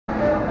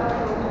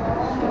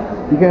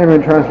You can't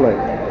even translate.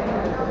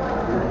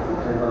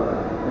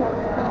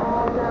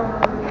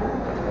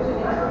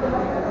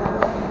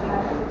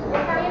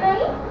 ¿Está bien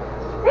ahí?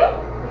 ¿Sí?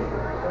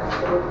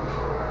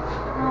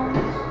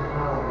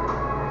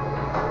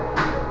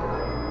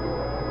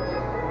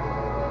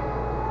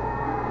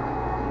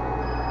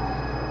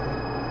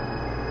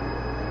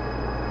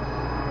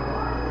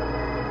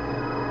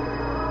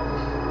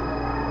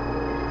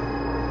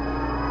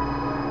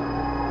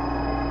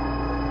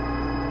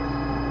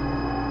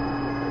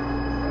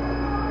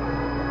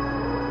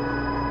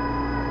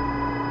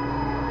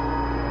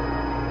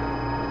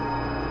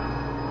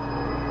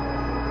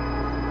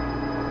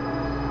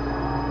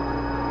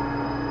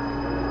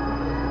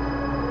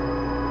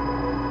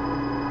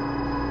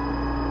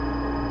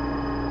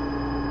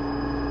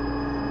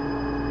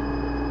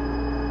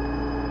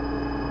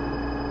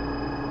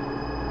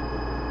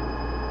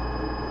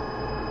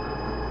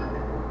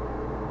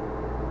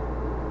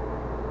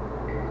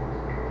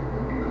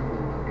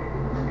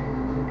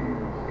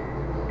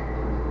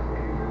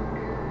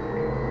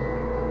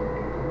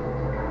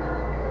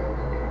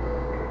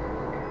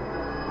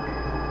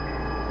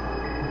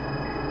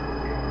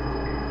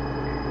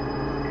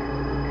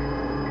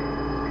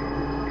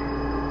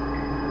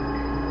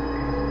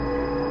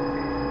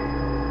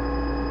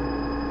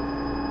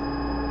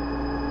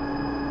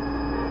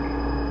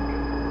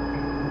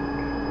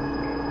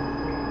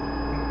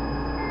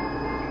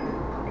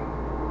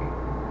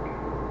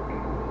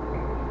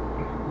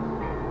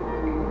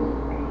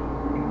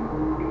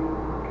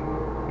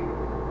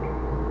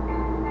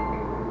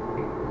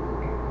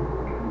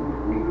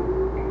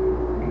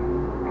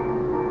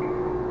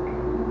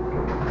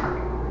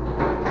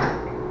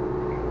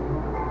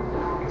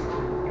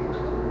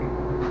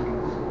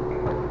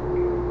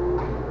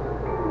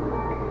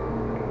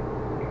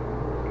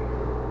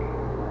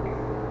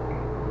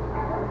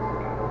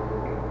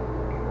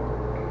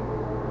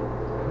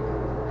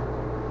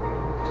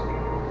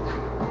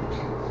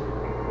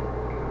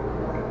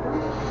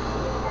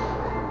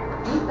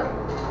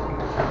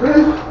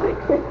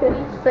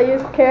 So you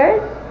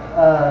scared?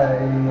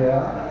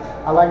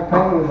 Yeah. I like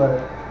pain, but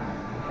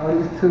all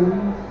these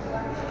tubes.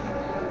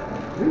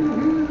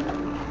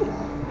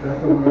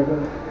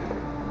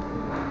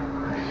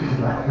 She's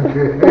laughing.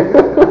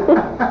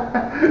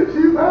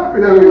 She's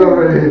laughing at me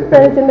already. Está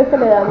diciendo que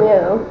le da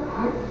miedo.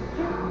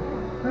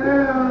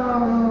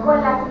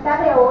 Con la cita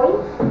de hoy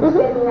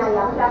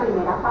terminaríamos la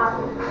primera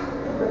fase,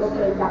 que fue lo que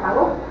él ya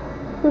pagó.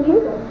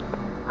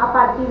 A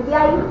partir de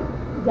ahí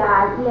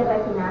ya le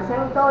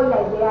refinancian y todo, y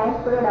la idea es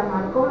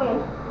programar con él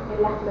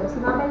en las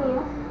próximas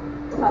venidas,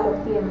 o sea, los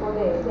tiempos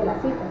de las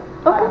citas.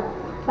 Okay.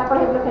 O sea, por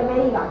ejemplo, que él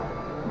me diga,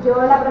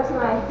 yo la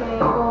próxima vez que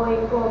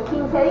vengo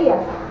 15 días,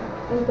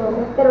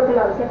 entonces, pero que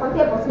lo avise con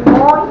tiempo. Si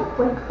no hoy,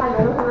 pues tal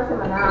vez una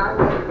semana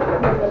antes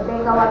de que él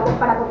venga o algo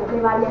para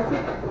ponerle varias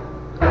citas.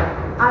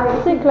 A ver,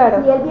 Sí,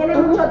 claro. si él viene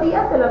muchos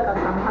días, se lo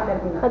alcanzamos a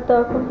terminar. A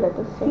todo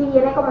completo, Si sí.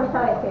 viene como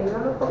esta vez, que vino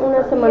muy poquitos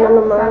Una semana días,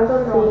 nomás, exacto,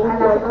 no, sí, no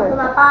hacemos alcanza.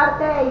 una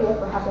parte y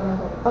después hacemos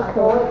otra. Ok.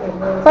 Todo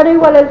depende de eso. Pero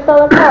igual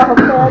todo el trabajo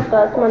queda de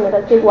todas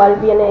maneras igual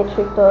bien hecho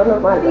y todo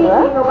normal, Sí,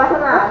 ¿verdad? sí, no pasa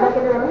nada. Lo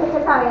que tenemos es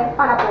que saber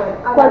para poder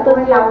hablar ¿Cuántos con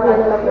el días viene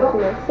la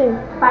laboratorio, próxima? Sí.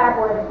 para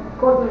poder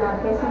coordinar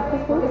qué citas,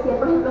 porque si él,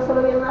 por ejemplo,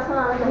 solo viene una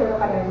semana, entonces yo lo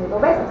tocaría venir 2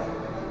 veces.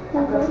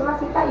 La próxima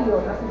cita y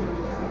otra siguiente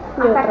cita.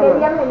 Y ¿Hasta otra qué más.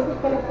 día me dices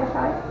que les queda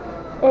esta vez?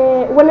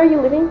 When are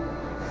you leaving?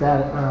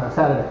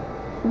 Saturday.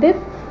 This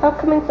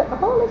upcoming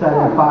oh,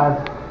 Saturday my at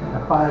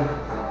God.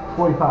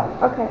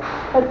 5:45. Okay.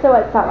 Él se va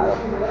el sábado.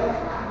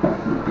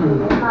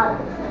 El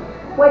martes.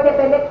 Pues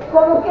depende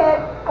cómo que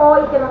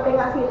hoy, que no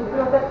tenga, si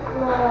no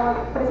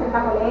presenta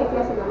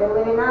molestias, si no le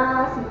duele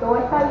nada, si todo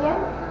está bien,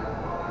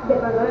 de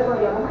pronto le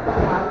podríamos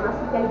tomar una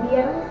cita el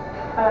viernes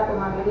para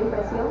tomarle la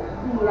impresión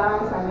y ir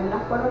avanzando en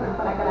las columnas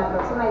para que la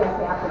próxima ya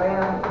sea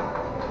prueba.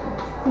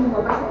 Si no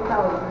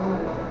presenta hoy,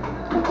 no.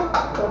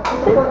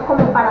 Entonces,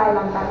 como para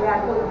adelantarle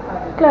algo.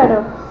 Claro,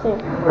 sí.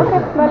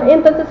 Okay, vale. Y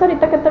entonces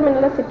ahorita que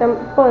termine la cita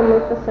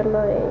podemos hacerlo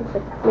de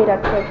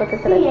mirar qué es lo que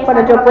se le Sí,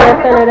 para yo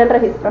poder tener el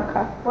registro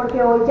acá.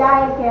 Porque hoy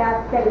ya él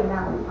queda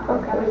terminado.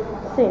 Okay.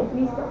 Sí.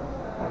 ¿Listo?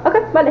 Ok,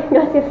 vale,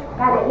 gracias.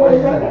 Dale, le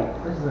dije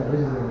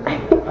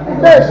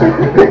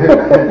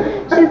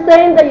So she's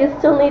saying that you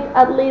still need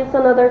at least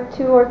another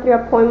 2 or 3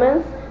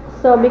 appointments.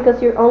 So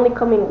because you're only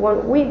coming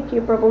 1 week,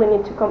 you probably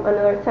need to come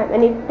another time.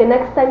 And if the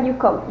next time you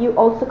come, you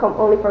also come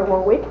only for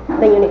 1 week,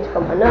 then you need to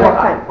come another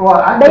time.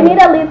 They need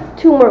at least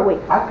 2 more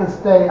weeks. I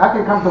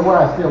can come to where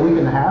I stay a week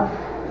and a half.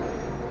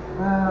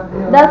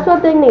 That's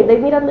what they need. They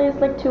need at least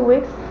like 2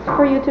 weeks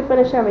for you to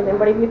finish everything.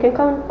 But if you can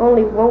come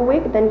only 1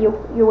 week, then you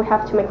will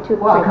have to make 2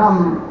 Well, I trips.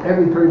 come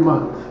every 3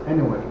 months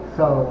anyway.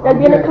 So Él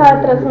viene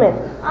cada 3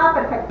 meses. Ah,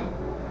 perfecto.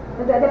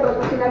 Entonces de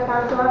pronto si le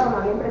alcanzo a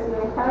tomar la impresión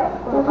esta vez,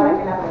 como para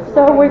que la próxima.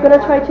 So we're gonna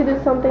try to do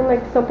something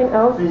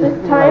else this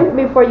time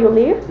before you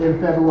leave. In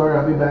February,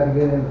 I'll be back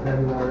again in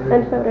February.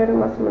 En febrero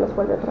más o menos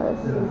vuelve otra vez.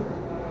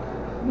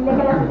 Dile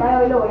que la cita de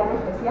hoy lo voy a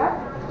anestesiar.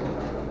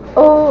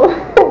 Oh,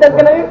 that's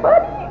gonna be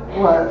funny.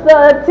 What? So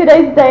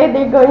today's day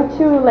they're going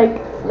to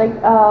like like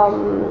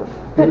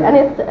put Give it a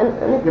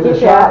anesthesia.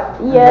 shot,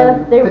 and Yes,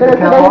 then they're take gonna the put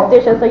cap off?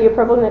 anesthesia, so you're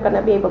probably not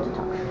gonna be able to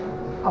talk.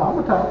 Oh, I'm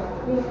gonna talk.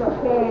 Listo,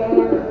 que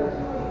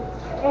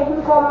es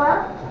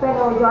incómoda,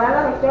 pero yo hago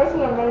la anestesia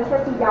y él me dice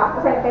si ya,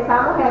 o sea,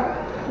 empezamos a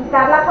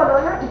quitar la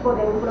corona y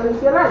poner un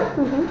provisional.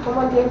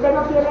 Como el diente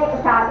no tiene,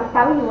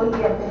 está vivo el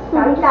diente,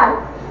 está vital,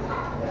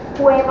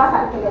 puede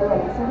pasar que le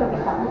duele, eso es lo que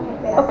estamos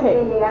esperando. Okay.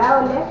 Si le llegara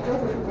a doler,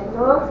 necesita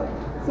endodoncia.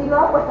 Si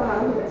no, pues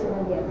tomamos impresión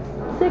en dientes.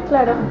 Sí,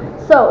 claro.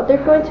 So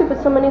they're going to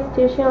put some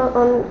anesthesia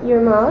on your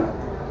mouth,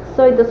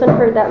 so it doesn't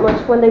hurt that much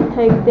when they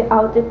take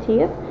out the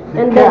teeth.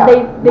 And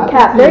then the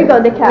cap, there you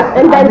go, the cap.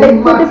 And then they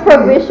put the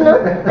provisional,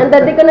 and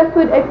then they're gonna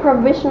put a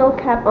provisional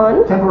cap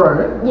on.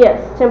 Temporary.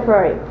 Yes,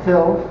 temporary.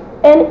 Till.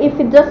 And if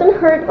it doesn't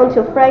hurt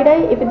until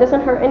Friday, if it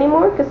doesn't hurt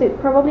anymore, because it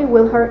probably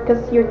will hurt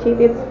because your teeth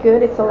is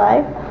good, it's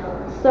alive.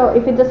 So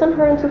if it doesn't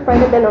hurt until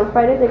Friday, then on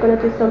Friday they're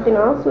gonna do something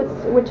else,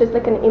 which is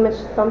like an image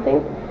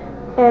something.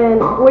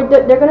 And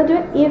they're gonna do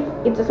it if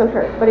it doesn't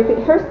hurt. But if it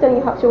hurts, then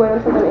you have to wait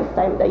until the next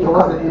time that you So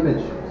what's come. the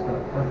image?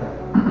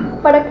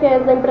 Okay. ¿Para qué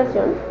es la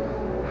impresión?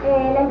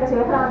 La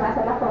impresión es para mandar a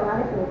hacer las coronas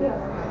definitivas.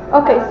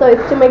 Okay, so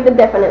it's to make the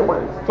definite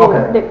ones,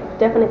 Okay. the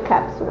definite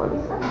caps ones.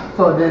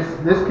 So this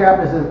cap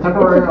is a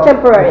temporary. It's a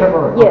temporary,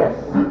 temporary. yes.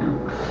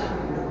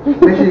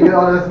 Make sure you get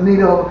all this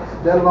needle,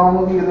 that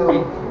long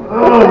needle.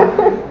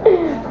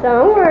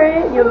 Don't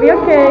worry, you'll be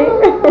okay.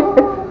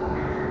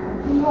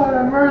 Lord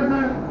have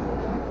mercy.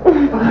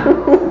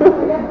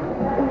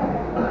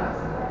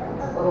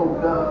 Oh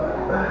God.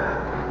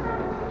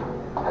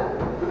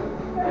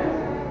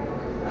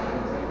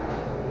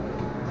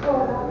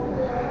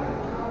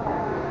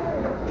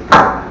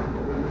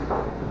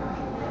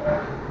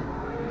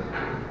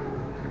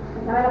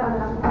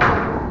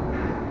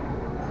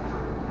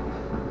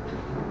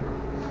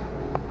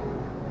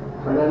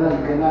 But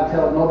I cannot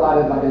tell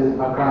nobody about this if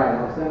I cry, you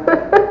know what I'm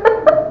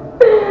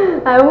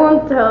saying? I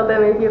won't tell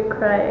them if you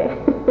cry.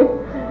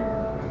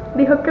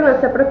 Dijo que no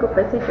se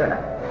preocupe si llora.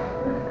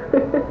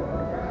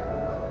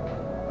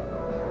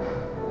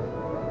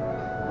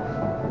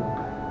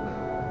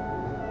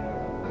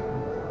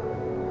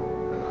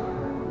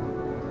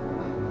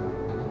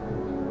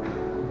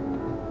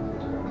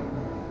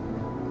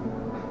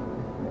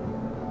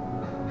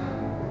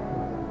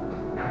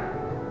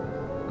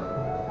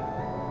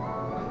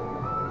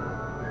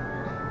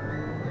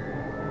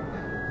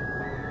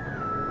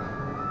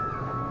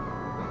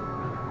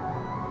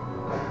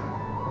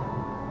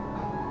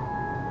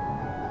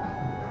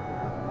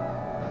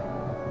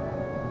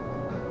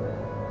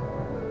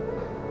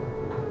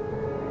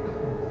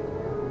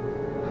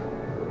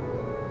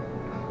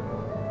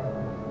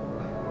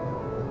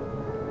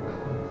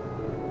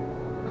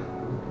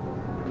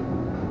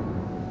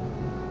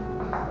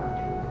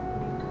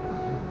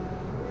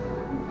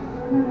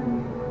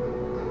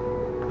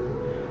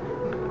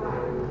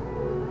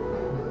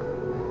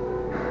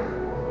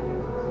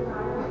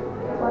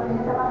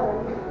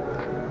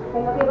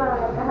 Tengo que ir para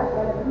la caja de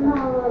No,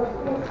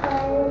 esta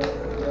es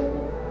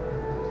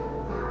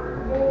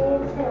de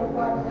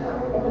 04.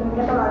 Le tienen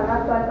que tomar una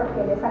actual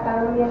porque le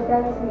sacaron un diente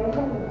a 19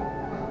 años.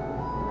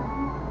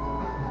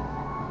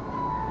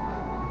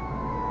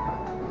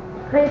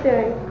 How you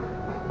doing?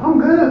 I'm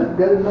good.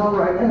 Get it done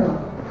right now.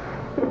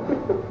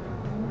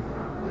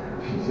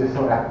 She's just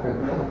laughing.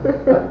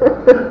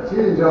 She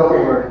enjoyed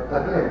her work.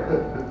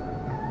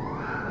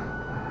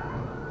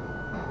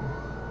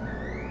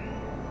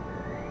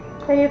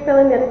 Are you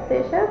feeling the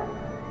anesthesia?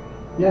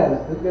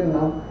 Yes, it's good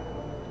enough.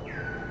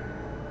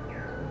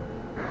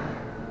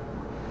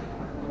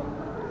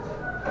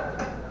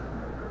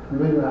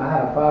 Believe me, I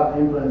had 5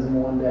 implants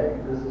in one day.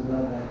 This is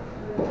nothing.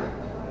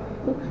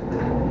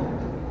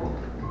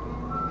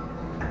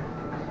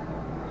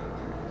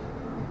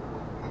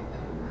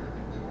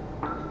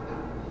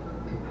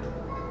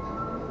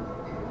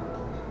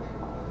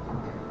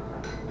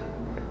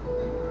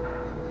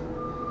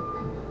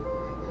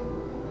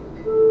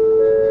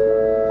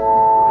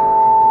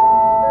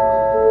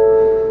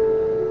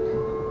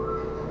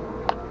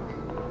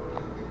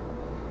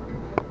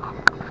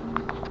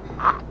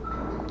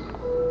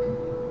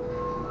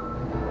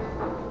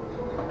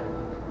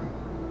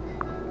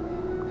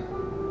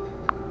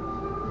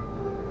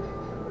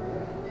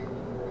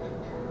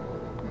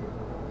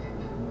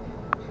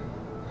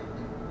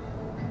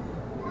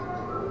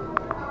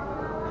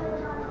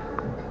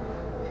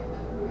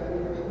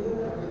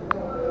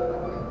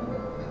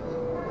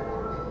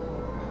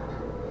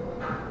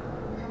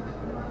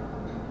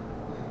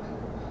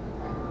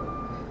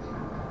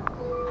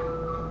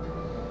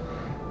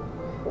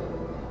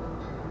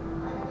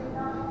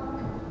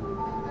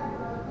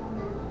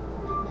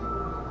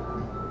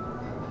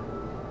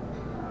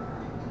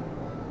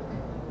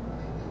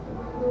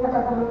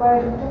 Acá con un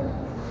cuadernito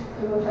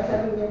y muchas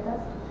servilletas.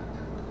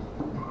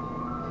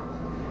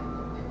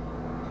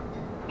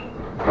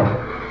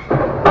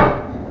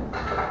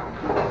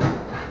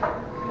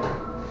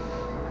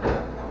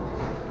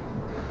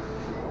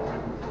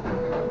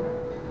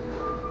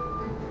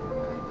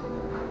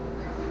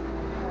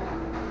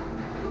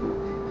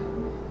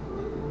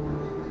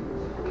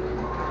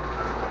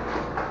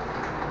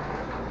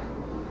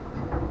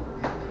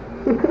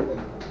 Look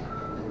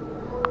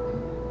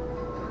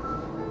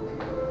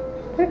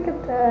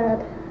at that.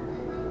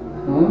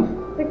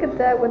 Hmm? Look at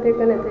that, what they're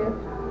gonna do.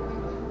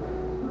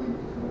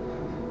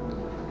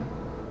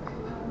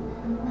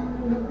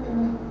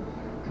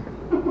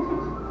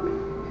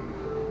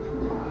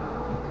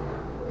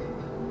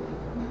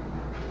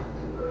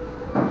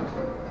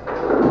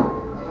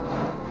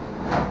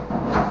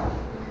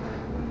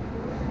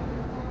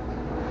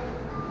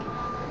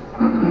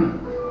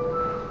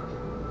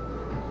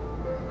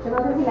 Yo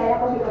no sé si la haya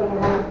cogido bien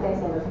la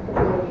anestesia, no sé qué si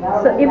le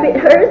llegaba So bien if la it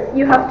hurts,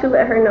 you have to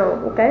let her know,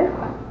 okay?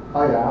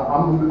 Oh yeah,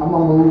 I'm gonna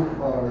move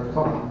or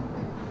something.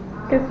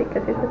 Que sí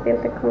se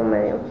siente como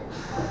medio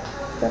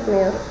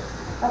dormido.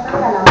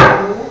 Pásame la lámpara,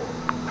 amiga.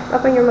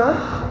 Open your mouth.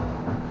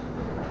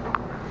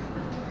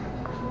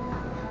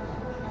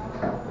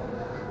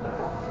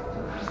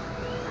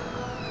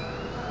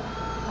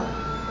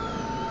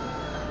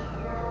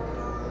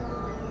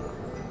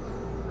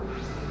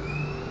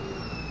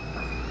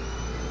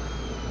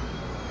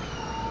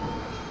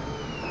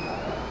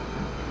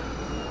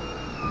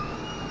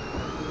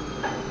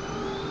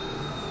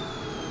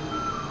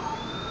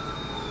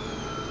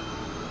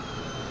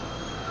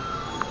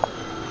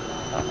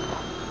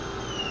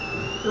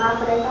 Más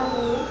fresa,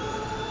 amiga.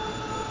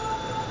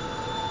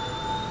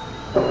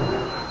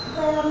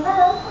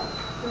 Redondado.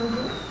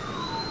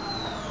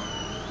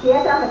 ¿Y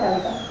ella trabaja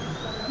ahorita?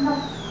 No.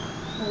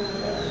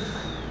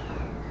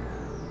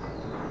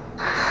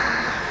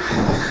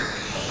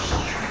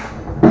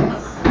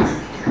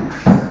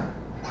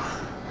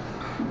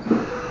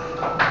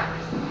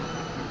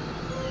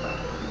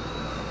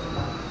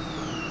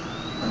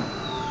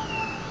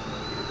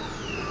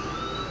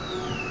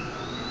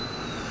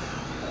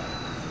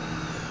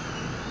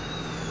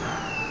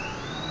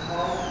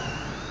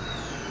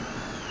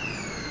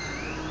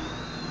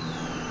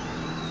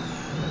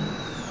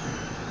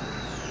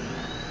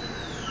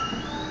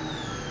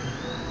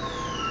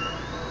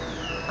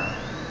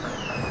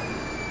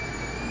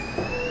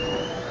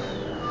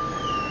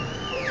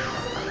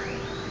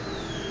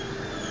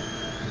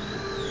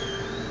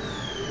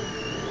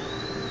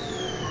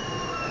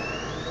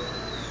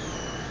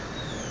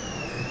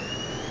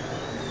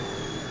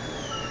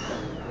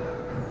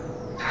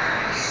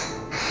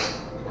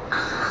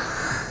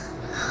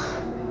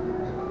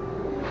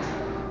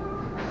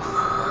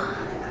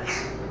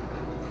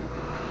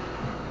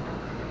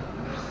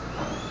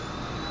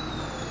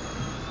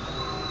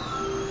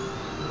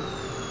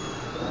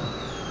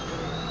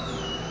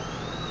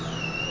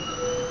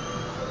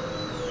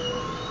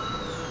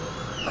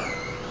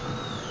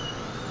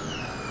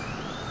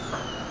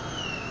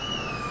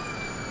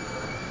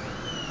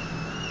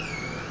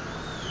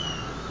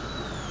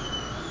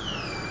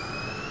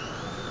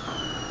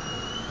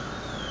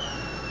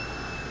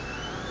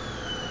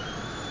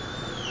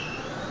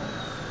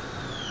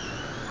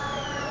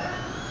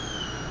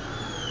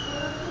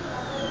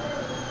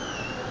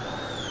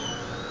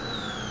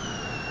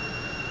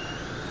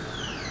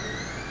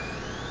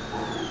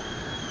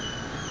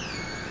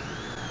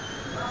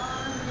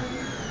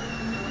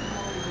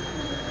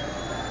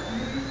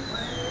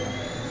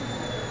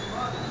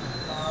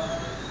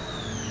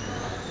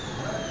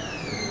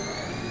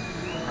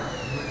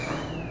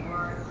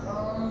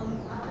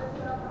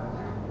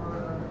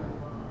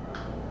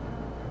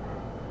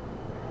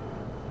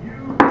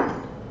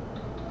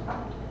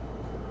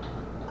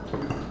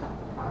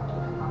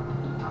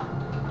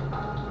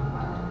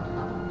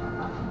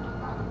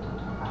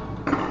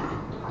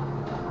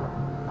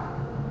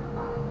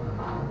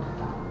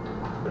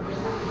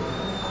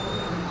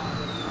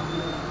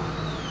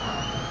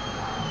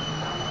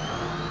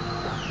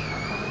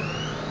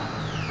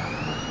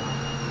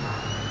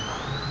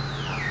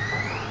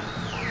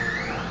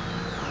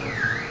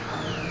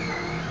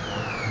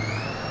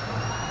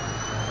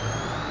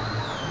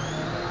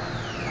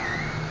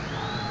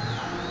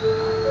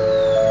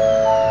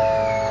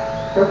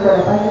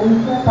 Doctora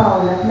Patricia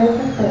Paola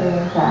Flecha, sede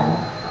en sala.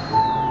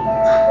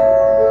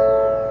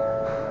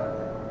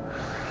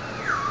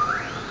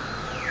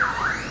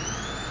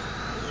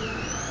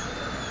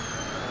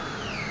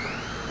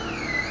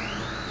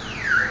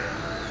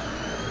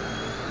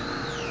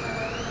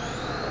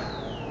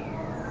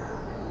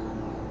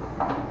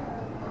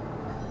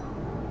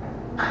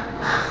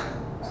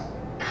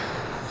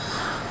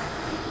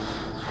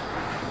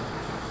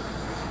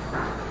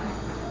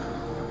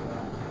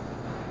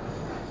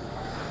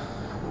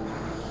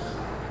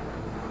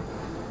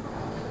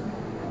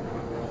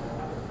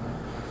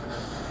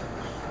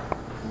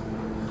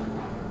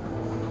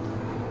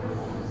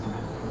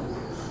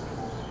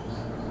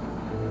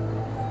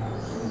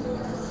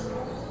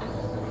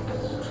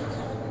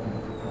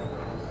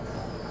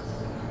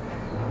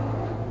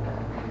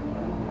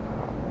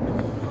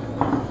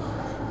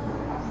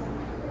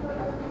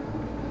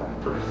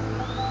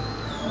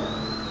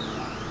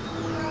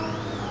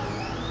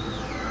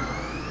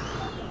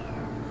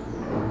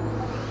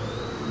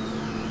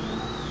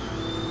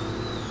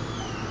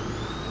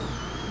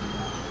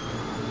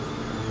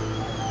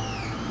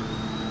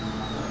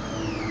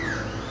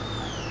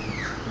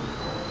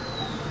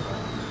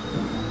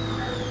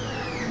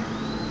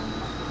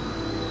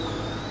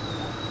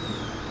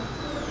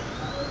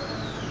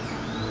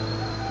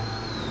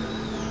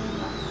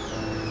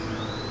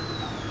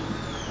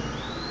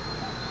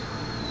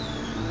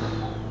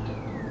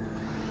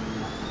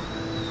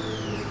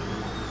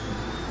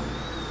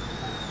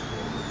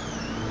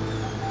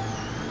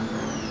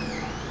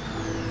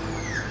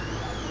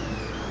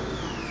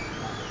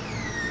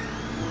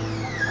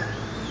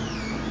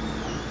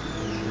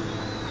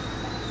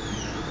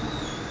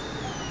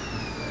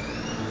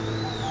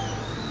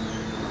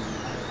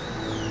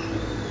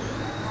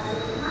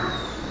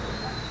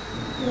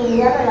 Mi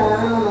vida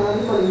regalada en honor a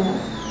mi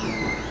colinero.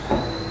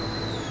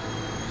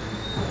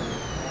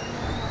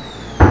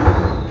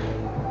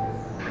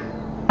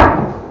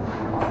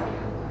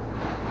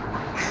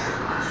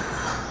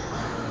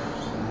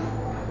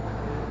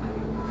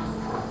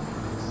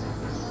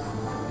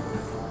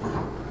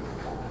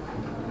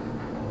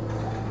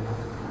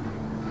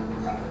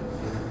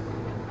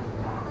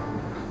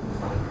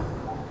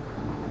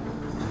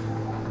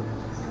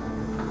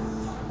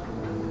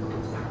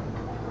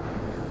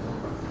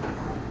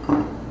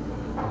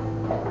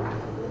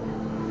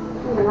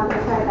 Una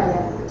pieza de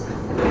taller.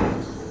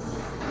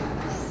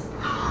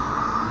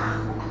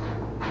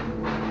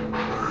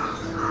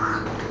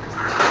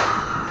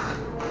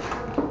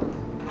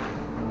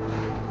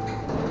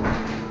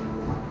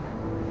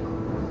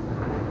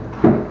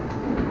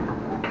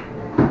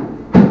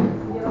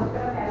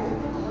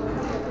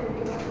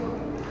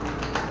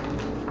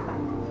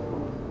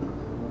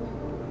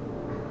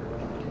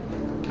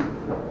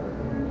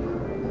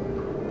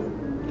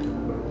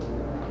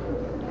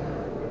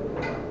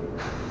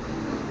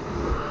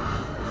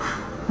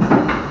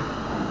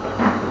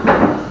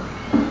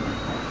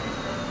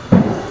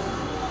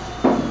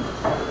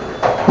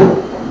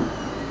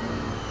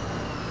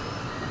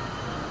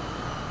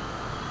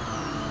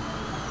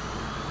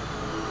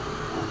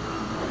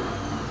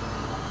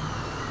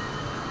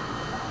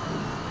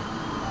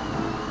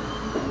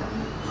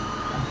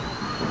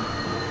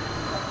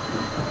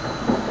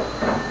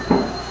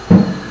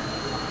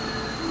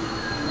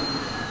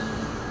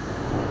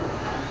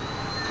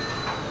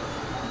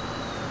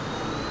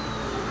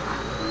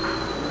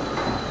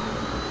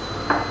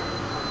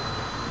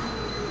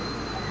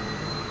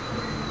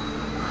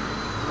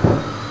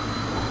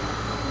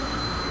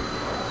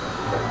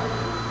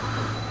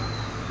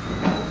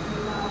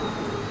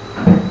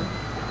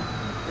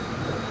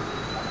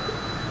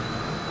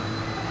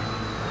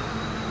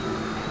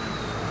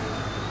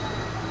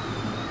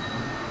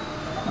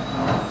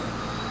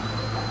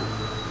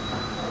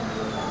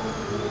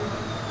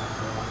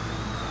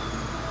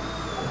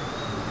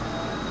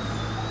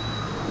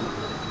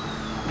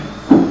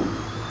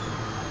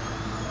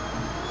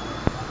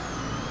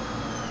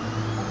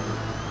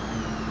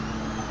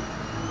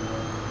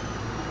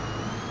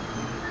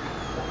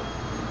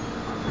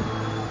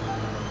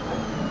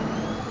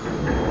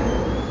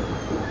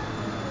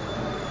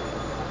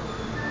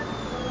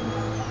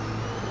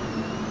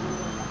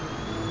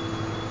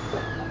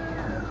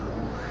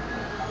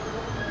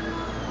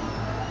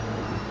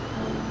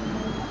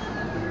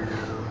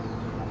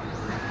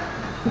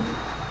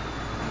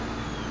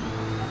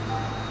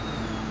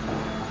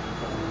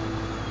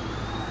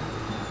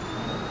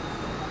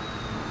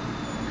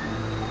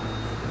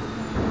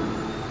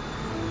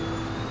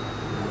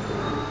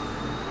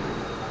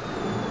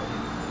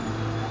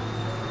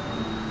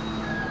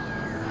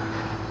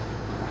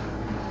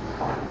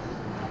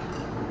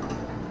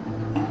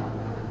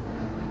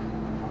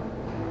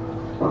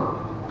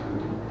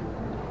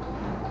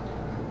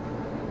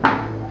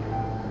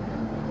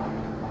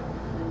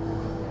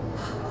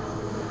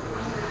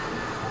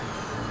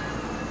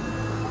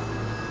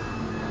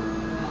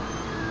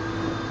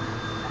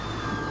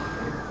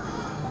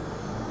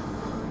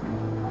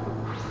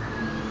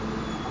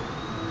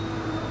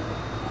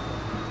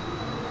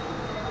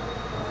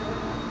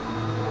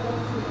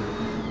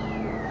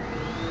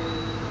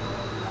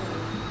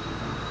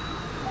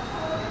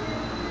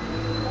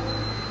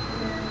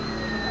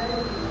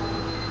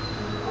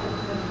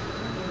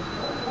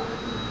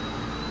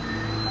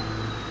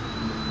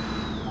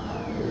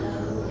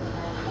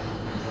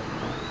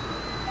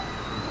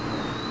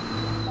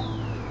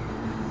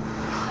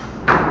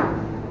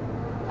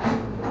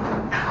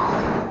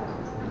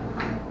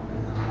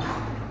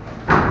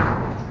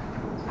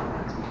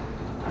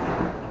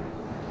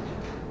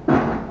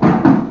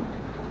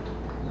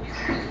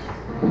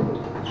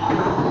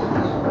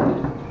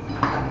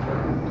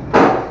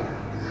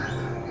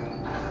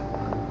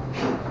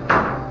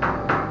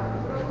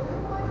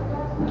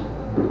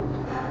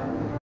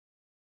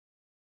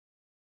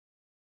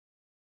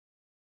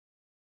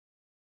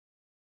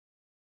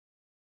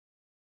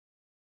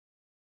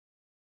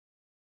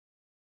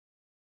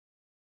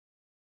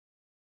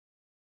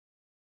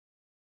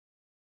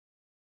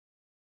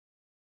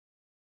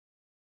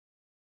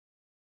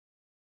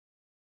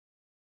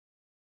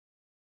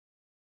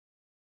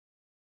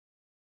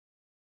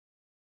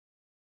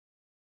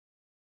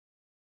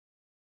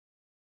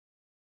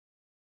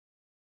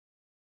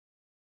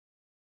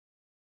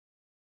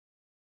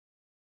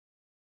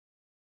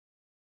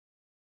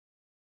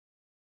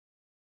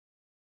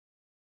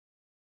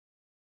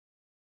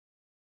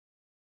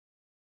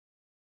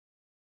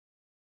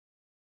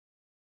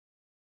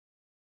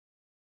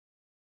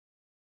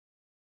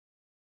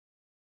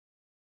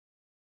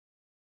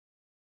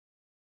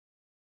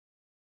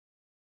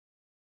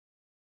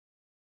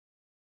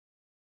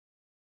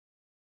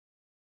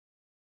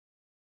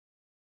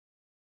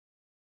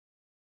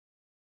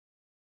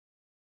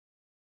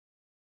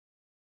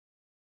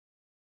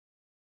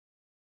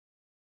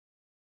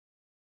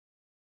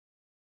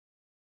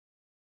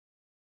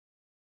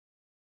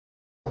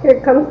 Here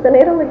comes the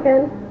needle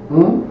again.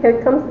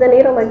 Here comes the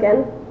needle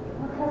again.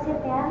 Otros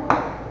 7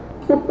 años.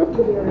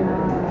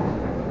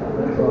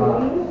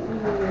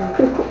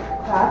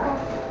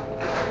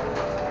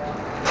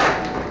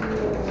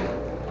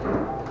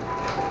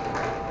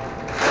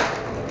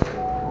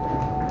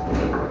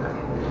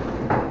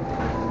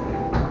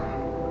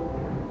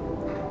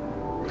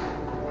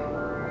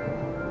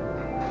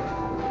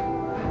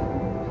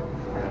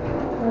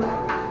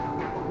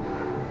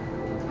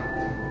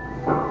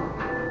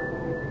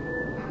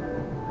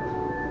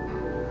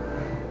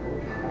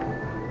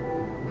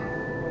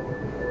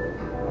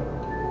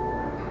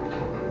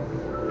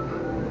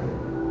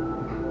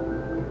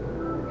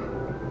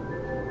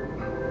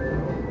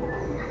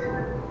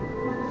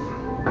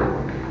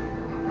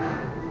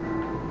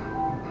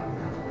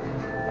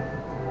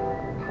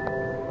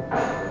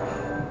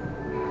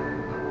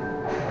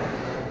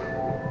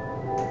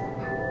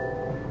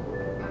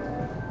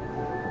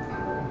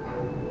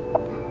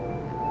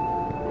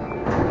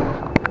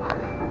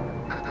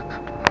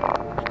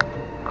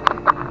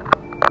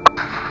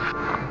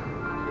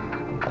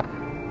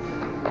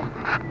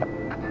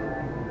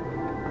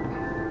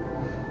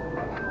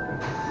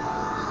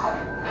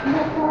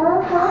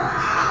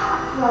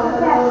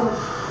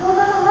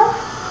 Uno nomás.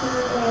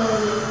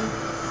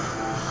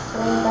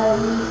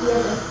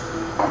 37.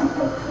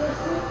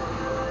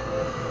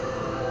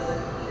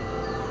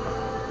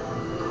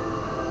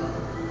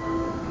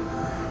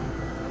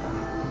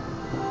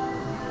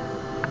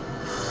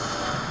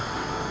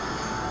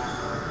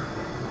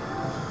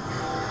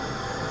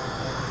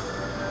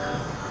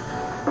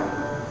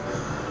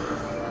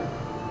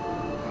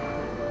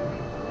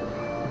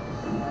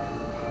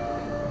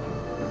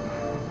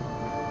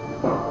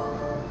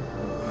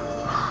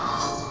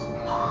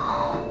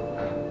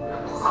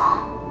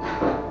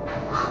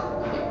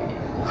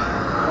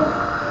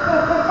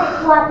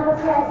 ¿4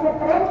 se hace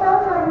 30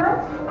 o normal?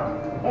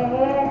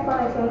 Es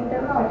conexión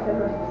interna o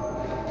externa.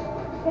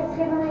 Es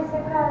que no dice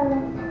cable.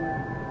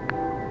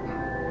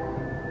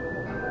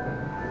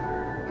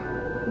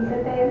 Dice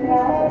Dice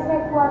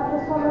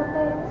S4,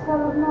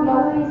 solo no No.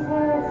 lo dice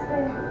S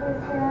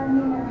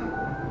ni nada.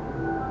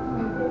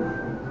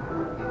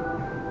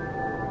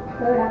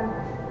 programa.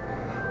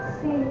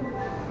 Sí.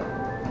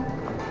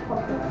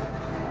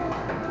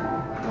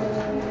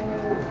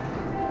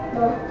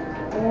 No,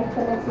 es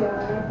conexión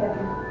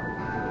externa.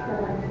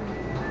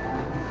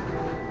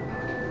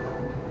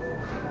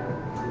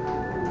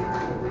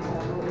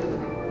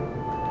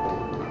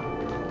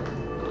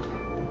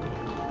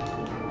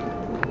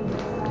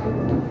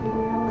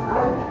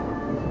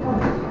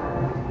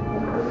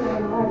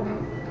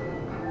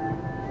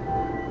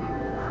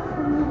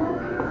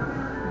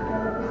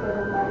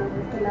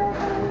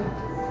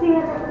 Sí,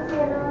 le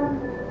pusieron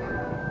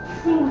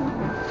 5.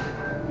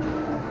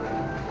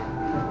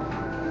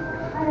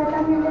 Allá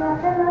también le va a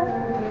hacer 2.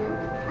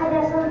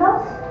 Allá son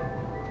 2.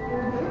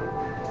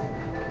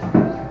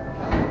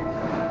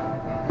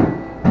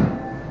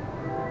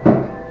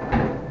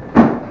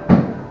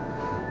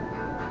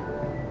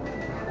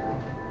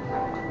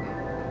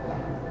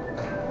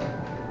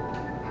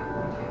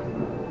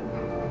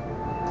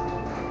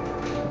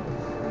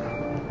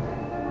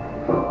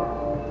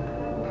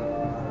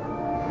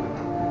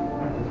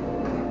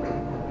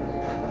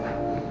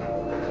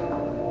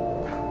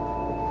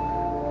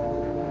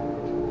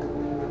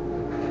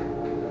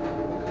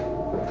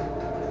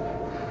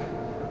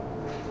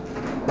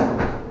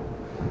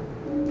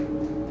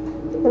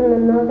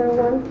 And another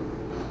one.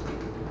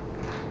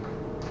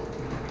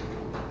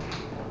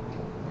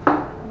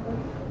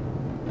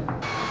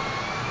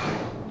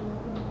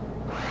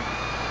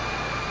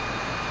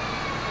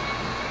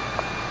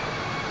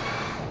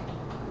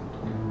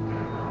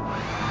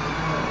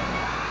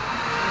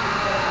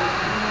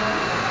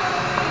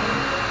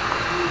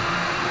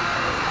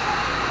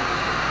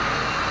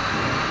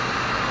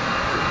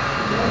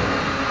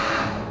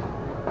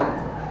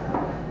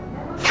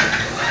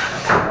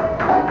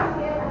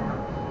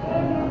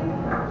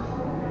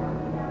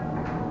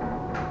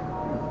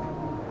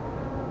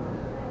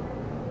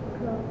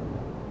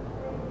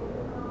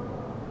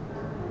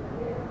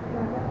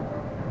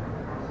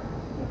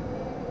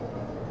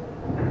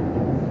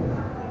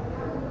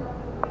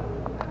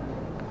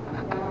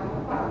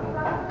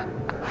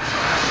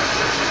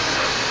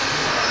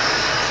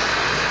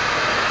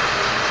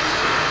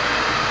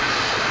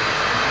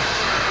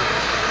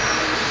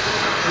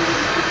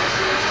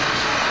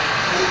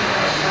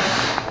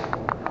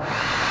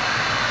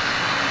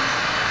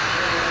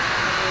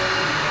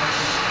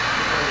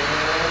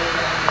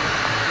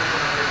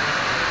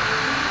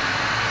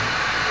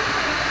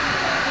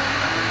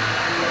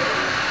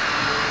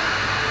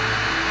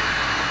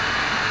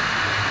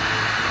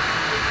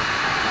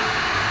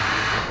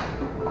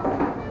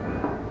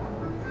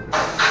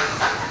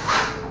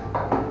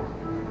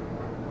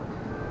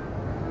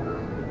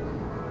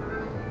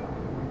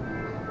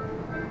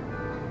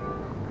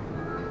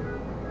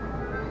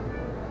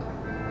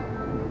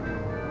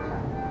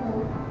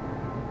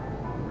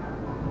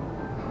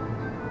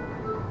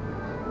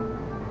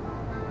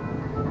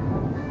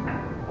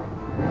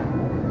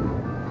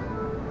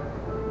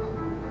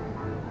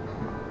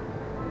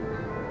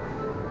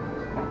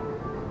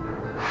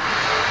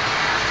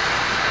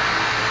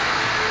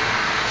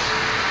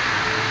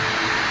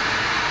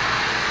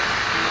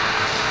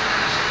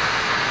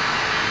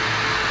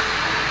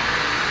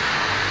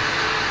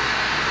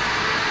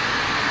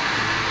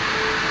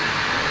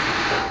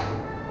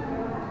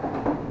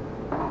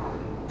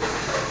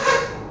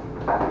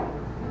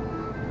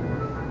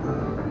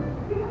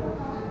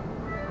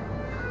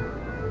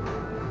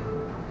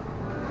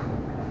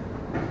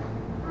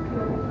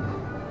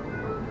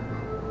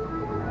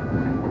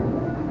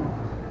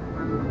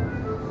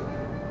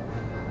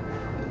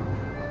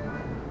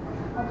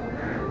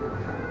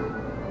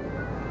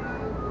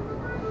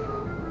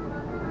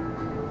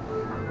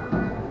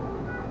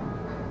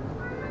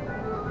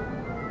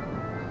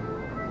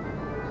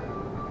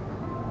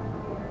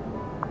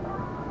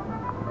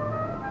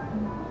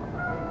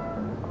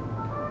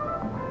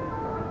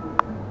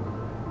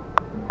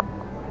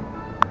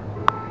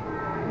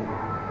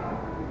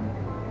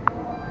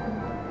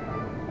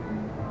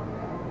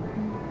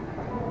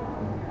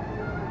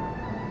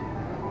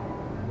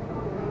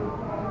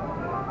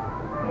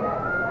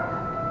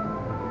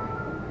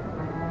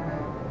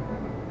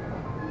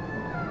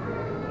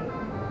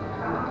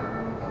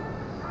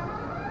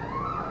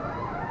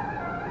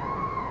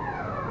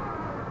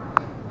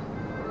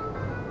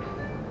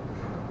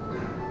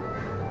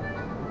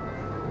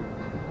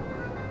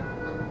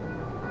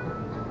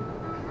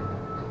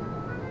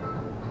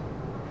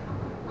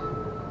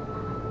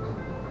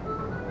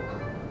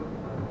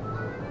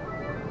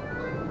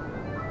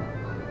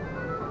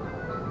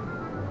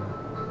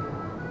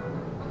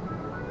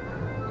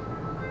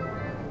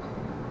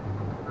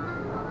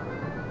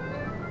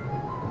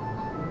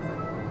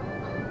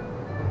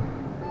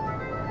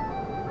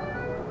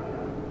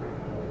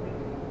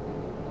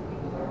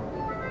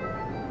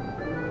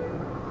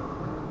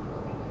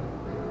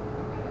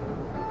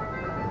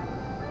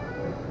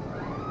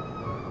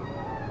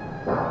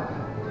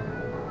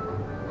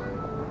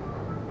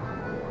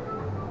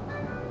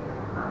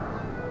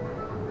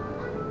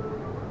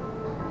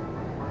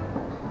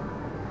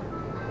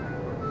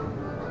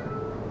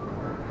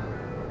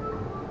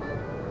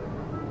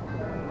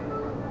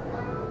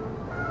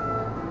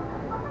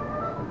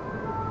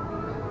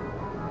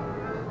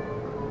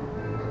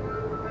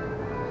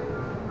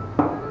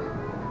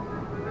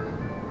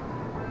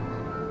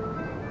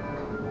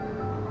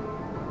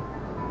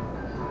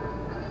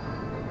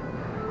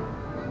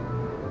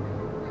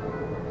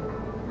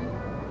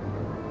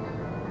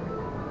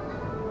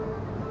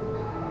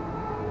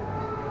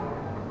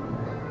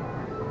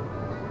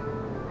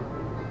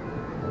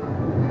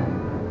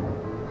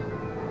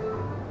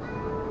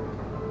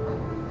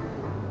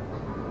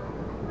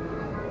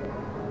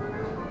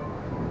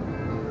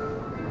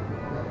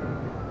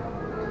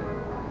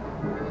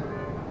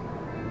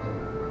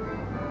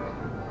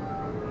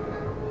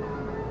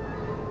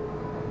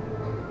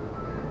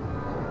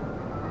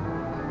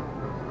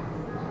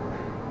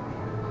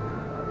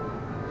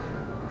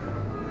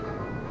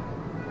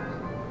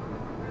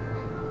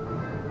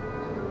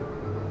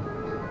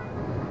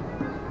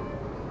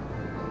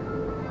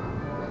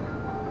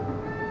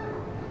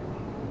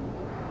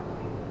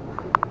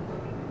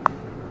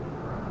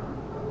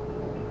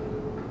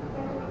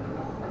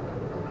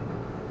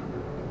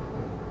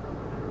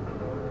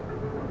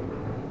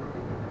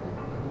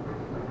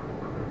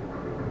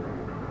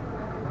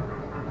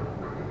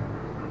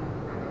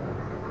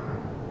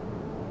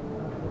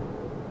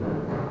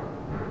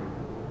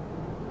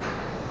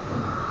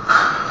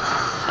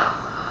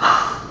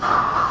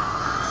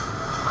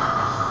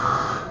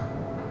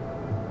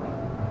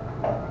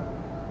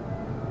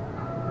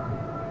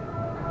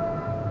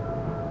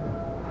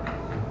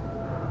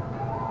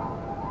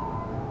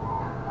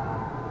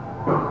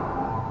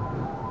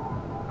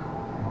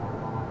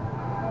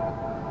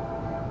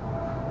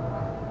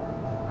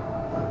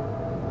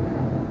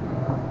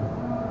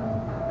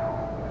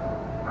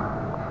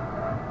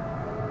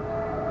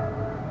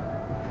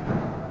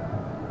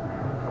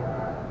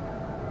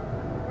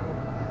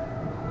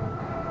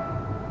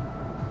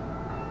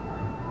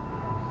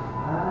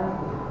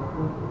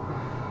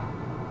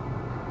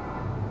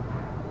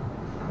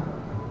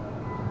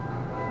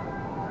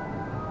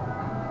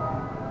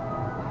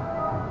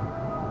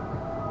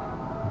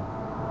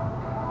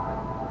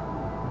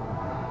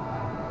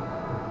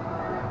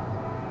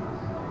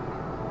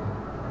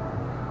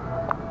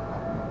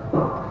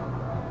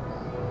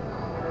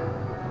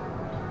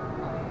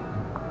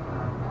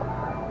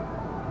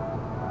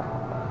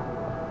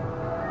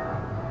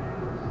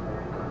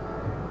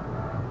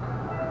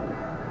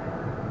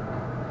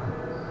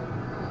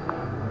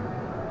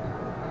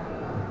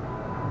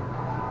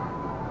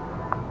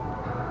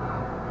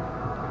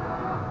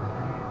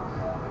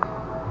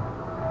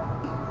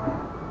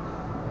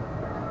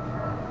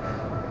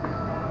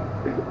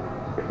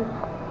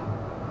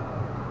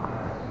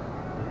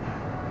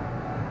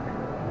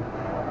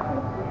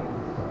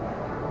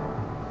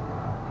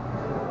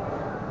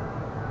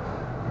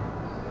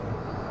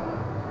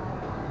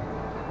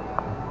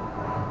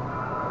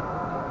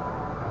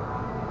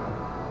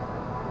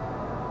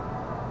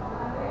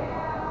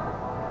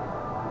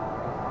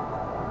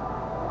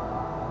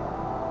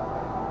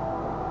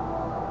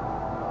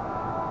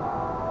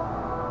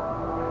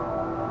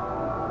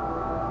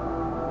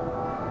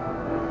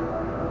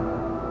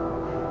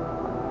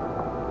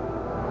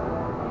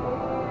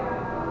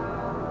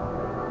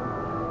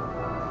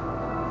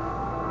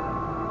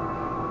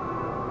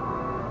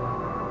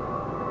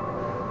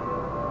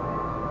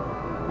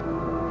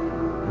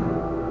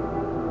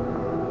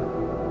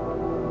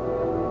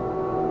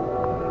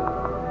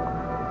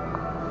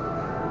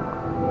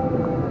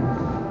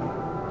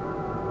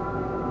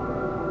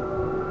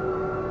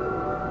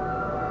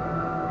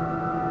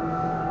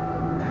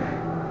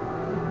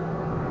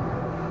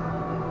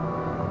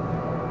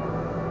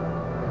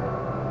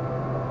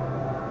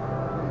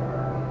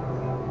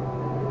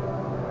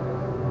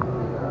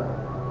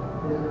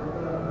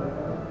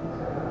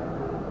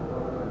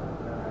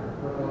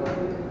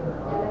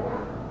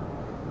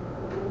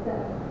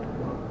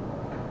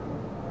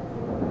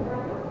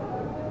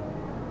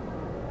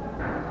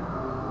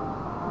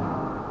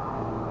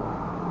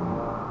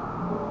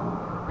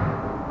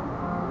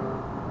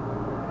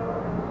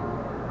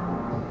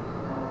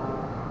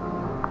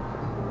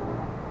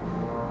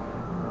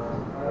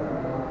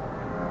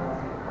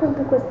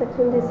 ¿Cuánto cuesta aquí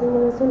un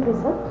diseño de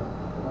sonrisa?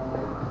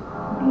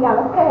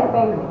 Digamos que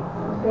depende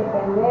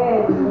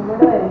del número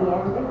de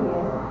dientes y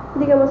eso,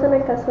 Digamos en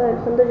el caso de él,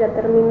 cuando ya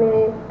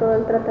termine todo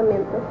el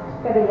tratamiento.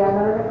 pero ya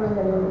no lo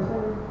recomendaría el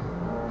diseño,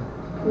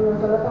 sino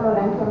solo como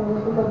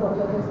blanqueamiento y los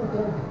bordes de esos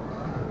dientes.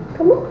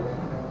 ¿Cómo?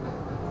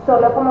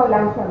 Solo como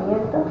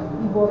blanqueamiento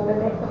y bordes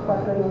de estos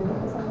 4 dientes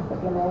que son los que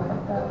tiene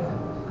desgastados.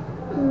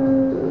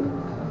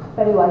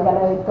 Pero igual ya le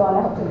doy todas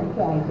las opciones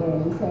que hay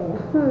de diseño.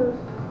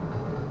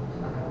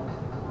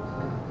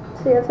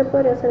 Sí, ya se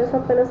podría hacer eso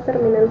apenas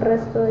termine el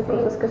resto de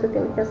cosas que se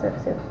tienen que hacer,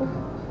 ¿cierto?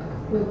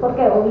 Sí,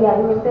 porque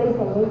obviamente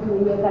diseño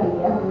incluye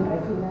carillas en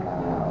resina,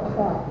 o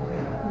sea,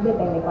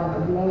 depende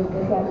cuántos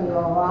dientes, si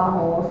arriba o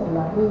abajo, o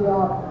solo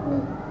arriba,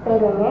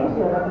 pero en él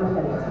yo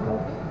recomendaría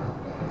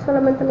eso.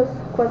 Solamente los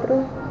 4.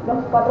 Los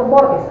 4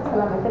 bordes,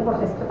 solamente el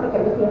bordecito porque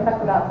él tiene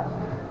fracturado,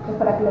 es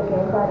para que le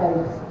queden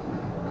cuadraditos.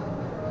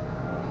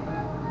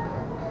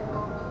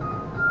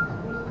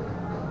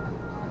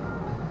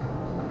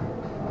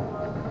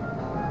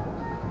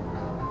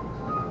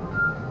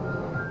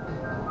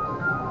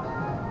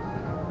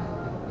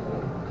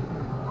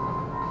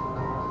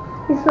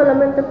 ¿Y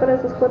solamente para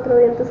esos 4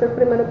 dientes el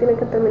primero tiene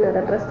que terminar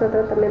el resto del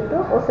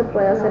tratamiento o se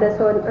puede hacer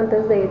eso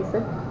antes de irse?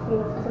 Sí,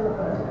 eso se lo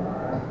puede hacer.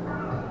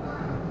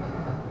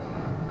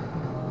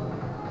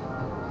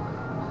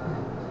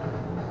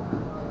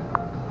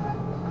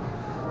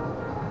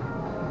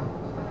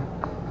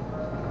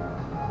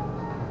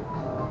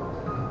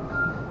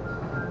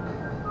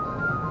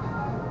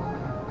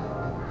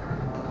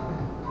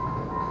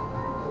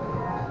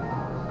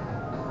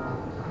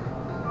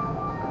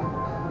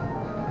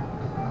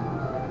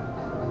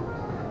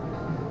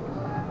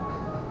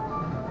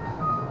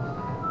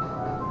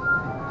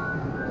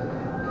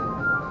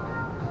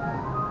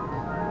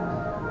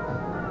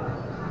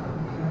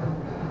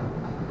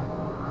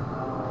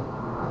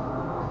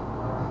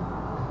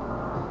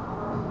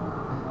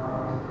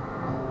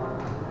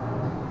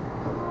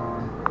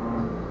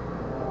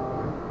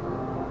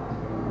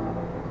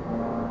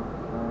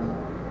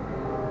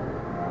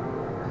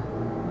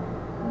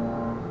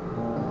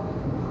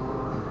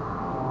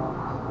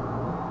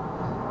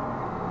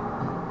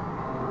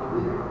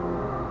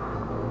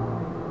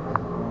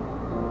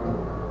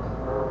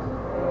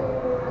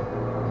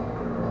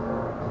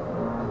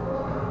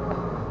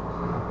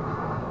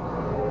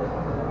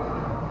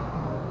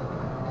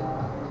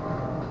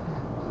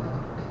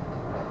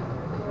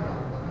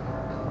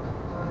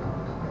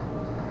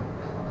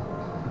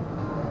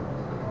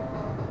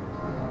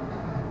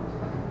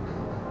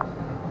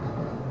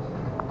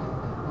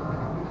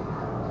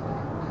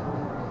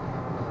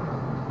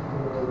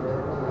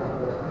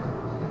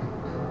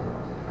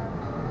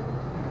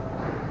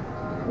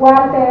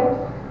 Walter.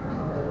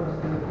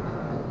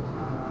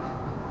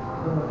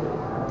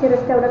 ¿Quieres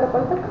que abra la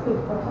puerta? Sí,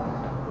 por favor.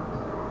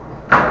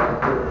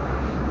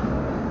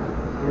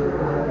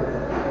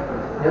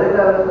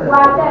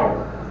 Walter,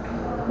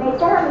 me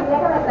dice a la Lidia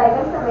que me traiga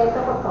el cemento,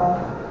 por favor.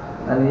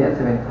 La Lidia del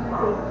cemento.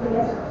 Sí,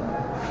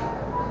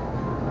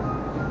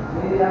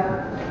 Lidia.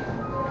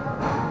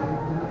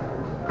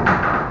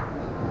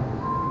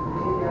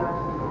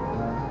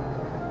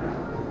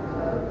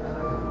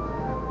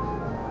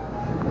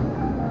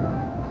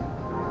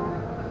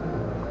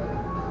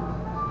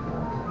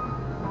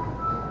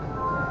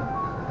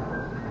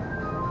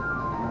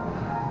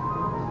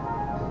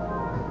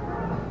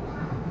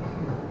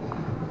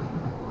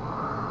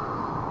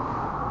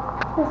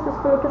 Esto es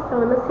como que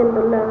estaban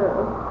haciendo la...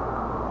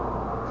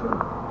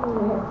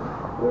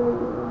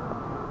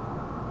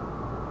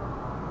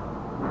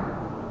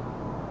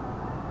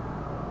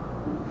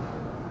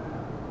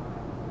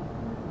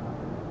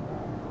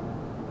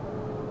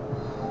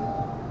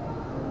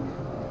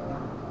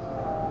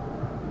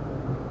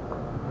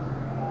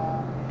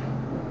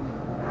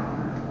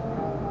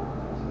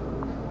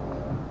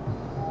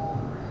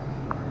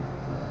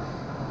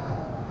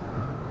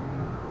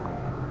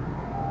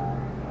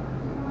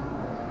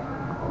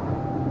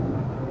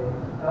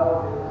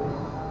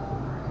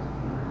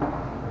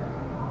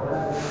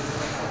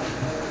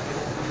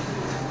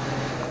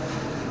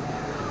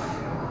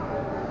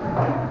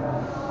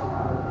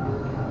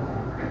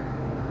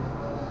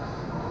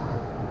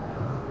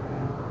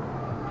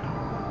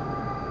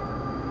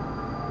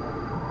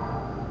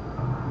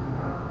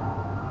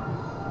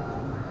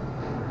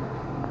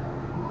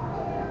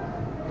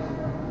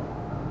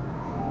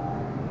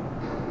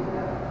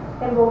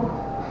 Tengo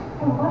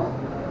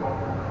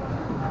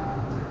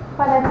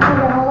Para que se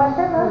llama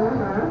Walter, ¿no?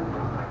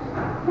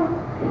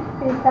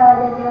 Estaba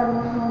ya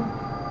llevando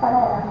para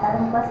adelantar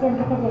un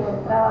paciente que llegó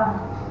del trabajo,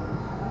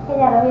 que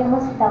ya lo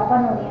habíamos citado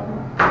para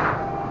noviembre.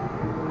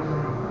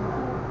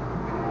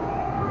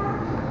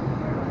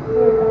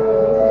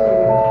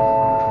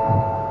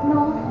 No,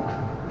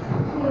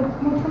 sí,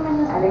 mucho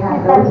menos.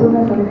 Alejandro hizo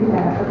una solicitud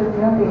a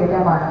protección de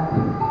llamada.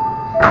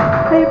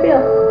 How do you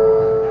feel?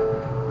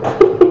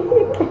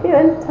 Can you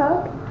even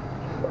talk?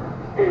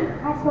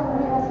 Ah, solo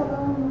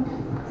un...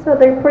 So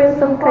they're putting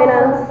some kind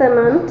of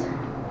cement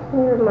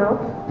in your mouth.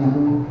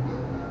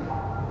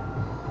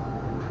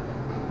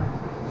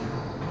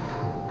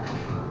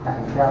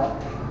 Yeah.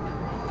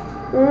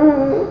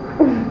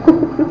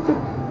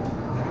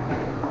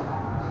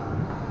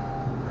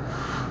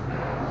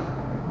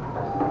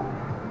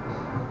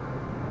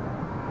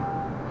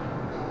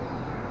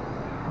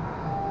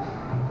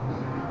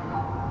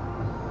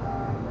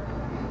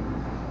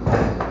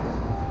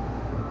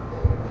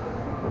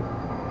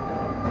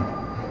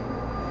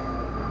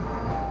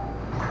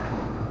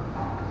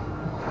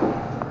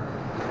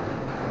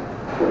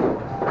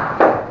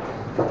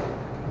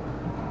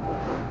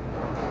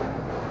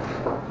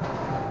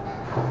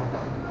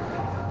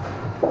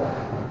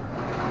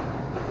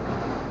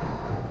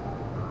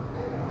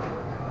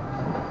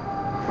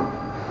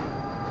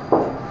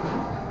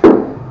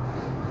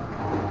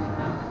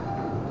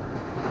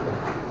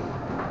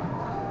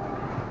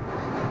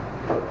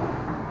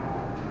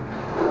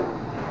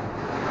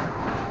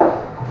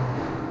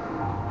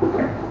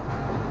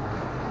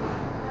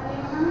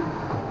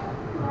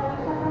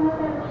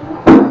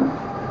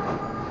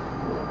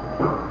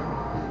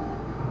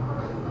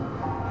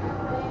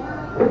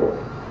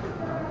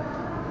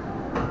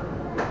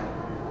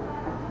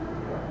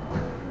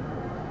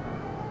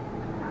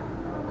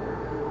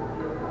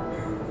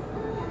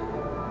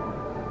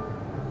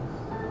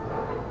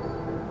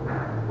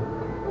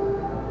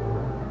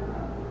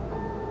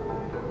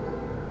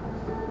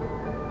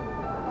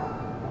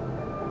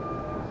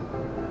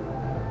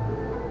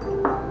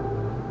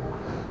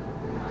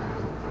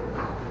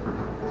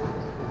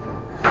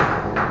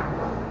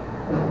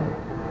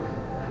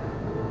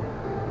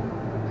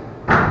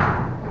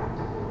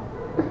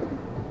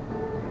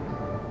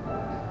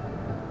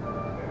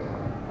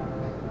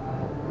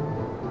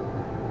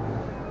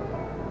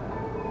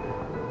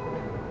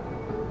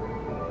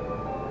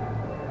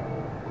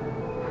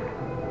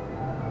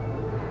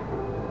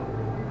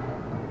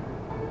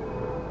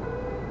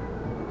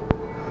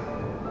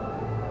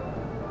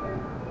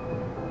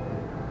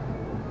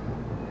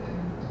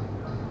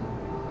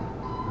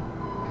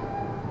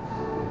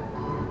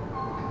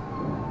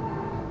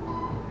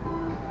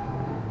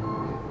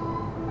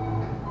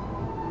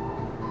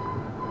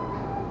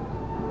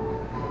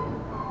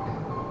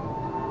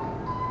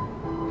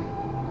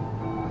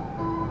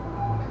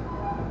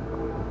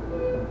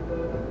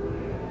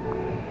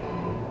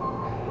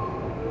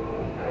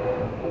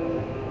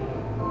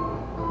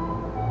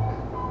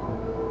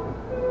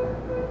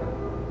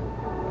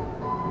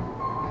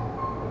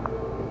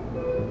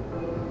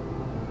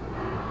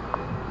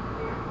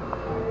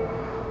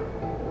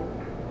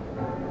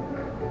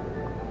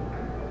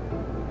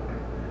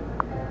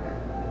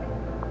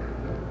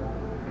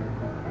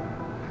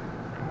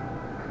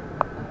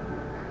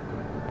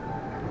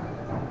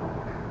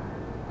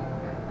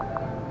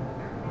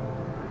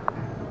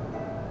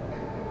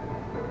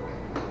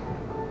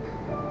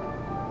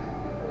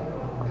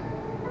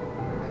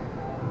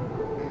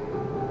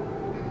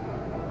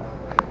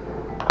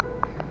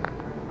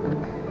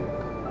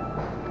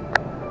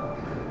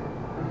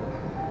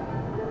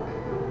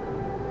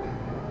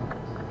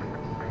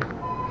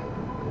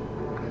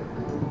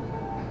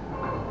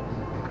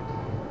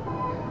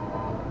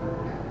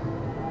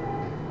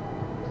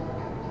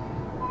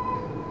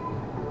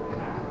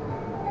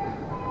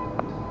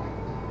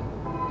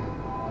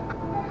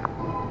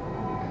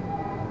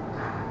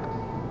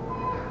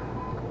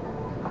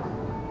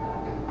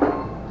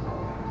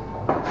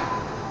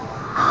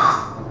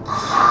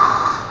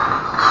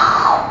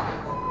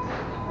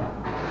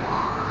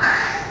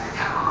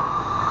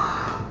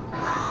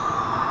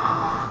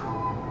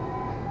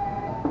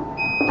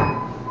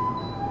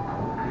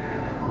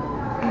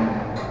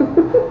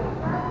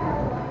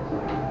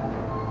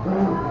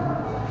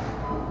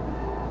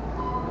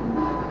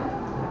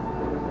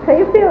 How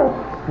you feel?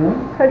 Hmm?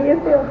 How do you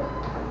feel?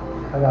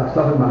 I got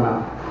stuff in my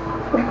mouth.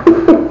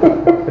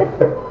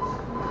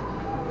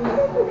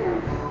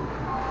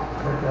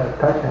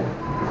 Touching.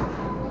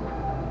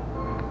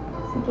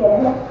 Si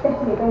quieres, te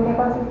explico en qué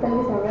consiste el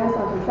diseño de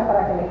sonrisa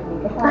para que le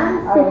expliques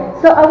a ver.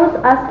 So I was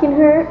asking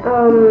her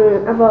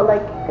about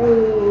like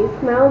a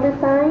smile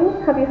design.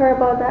 Have you heard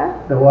about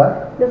that? The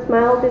what? The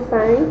smile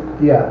design.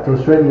 Yeah, to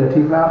straighten your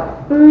teeth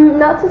out.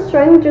 Not to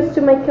strengthen, just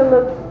to make it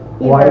look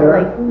even,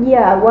 Wider?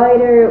 like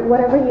wider,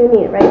 whatever you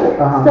need, right?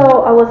 Uh-huh.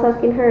 So I was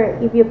asking her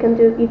if you can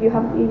do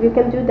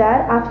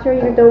that after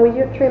you're done with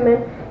your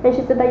treatment, and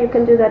she said that you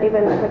can do that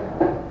even like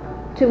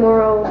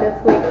tomorrow, this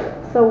week.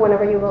 So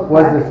whenever you go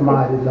What's back. the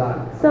smile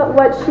design? So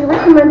what she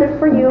recommended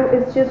for you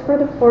is just for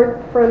the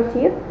front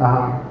teeth.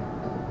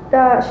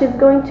 She's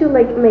going to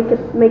like make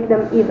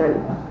them even,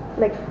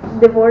 like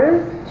the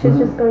borders. She's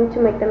just going to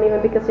make them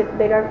even because if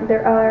they are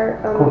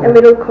a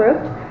little crooked.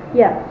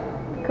 Yeah,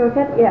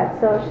 crooked. Yeah.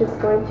 So she's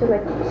going to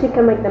she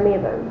can make them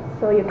even.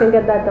 So you can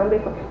get that done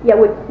before. Yeah,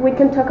 we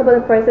can talk about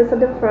the prices of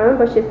the front,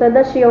 but she said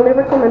that she only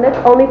recommended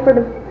only for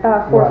the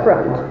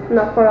forefront,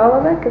 not for all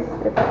of it because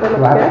it's so much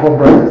Do I have to put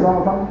braces on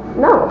or something?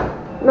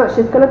 No,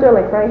 she's gonna do it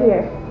like right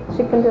here.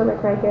 She can do it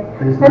like right here.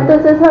 It's not-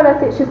 Entonces ahora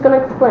sí, she's gonna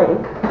explain.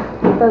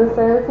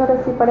 Entonces ahora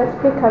sí para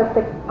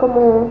explicarte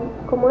cómo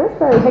es.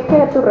 Te dije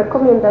que tú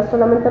recomiendas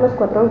solamente los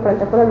 4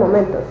 enfrente por el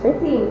momento, ¿sí?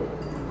 Sí.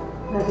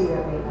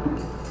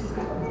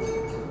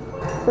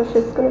 so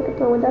she's gonna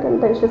get on with that,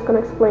 and then she's gonna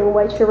explain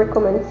why she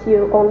recommends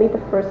you only the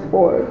first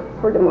 4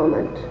 for the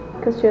moment,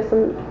 because she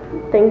doesn't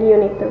think you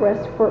need the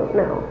rest for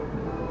now.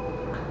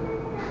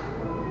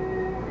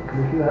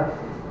 Can you see that?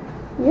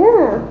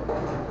 Yeah.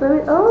 Let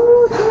me,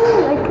 oh,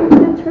 dang, I can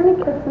see the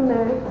tourniquets in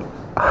there.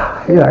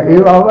 Yeah,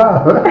 you all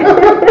out.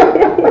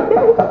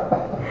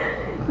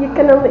 You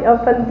can only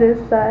open this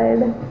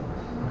side.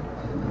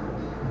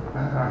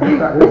 This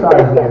side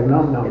is like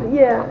numb.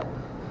 Yeah.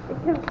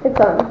 It's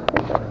on.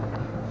 It's on.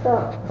 So,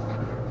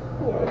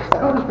 yeah, it's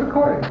Oh, on. it's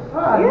recording.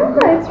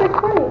 Yeah, it's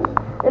recording.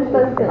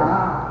 Entonces.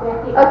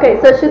 Okay,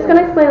 so she's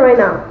gonna explain right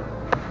now.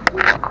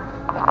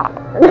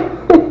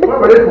 What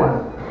about this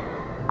one?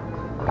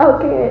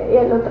 Okay, y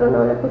el otro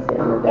no le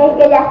pusieron. Es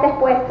que ya está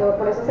expuesto,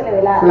 por eso se le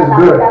ve la So it's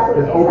tapita good. azul.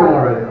 It's open Exacto.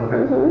 already. Okay.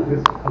 Mhm.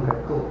 Okay,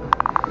 cool.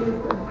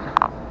 Listo.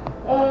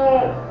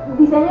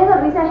 Diseño de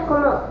sonrisa es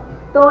como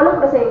todos los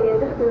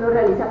procedimientos que uno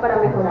realiza para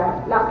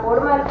mejorar la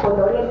forma, el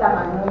color y el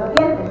tamaño de los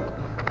dientes.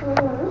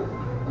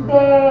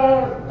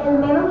 El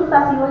menos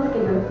invasivo es el que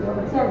yo le estoy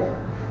ofreciendo.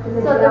 Es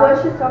decir, So the one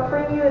she's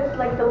offering you, it's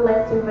like the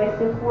less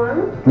invasive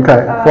one.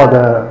 Okay, for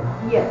the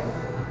Yes.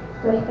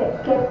 entonces,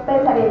 ¿qué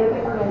pensaría yo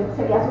que también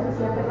sería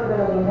suficiente porque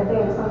los dientes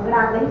de él son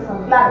grandes y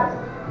son claros?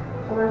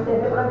 Como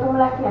hacer de pronto un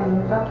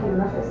blanqueamiento aquí,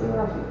 una sesión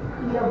aquí.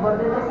 Y los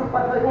bordes de esos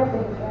 4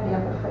 dientes quedaría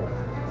perfecto.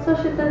 So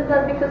she says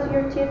that because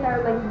your teeth are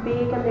like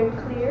big and they're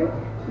clear,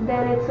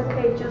 then it's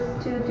okay just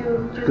to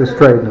do just To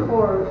straighten them.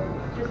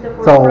 just the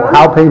four So front.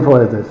 how painful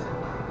is this?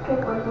 ¿Qué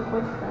cuánto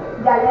cuesta?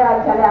 Ya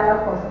le dan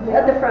los cosas.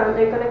 At the front,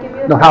 they're gonna give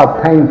you. No, how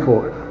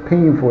painful?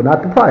 Painful,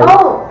 not the price.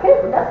 Oh,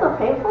 painful. That's not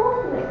painful.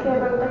 Like,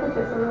 pregunta que si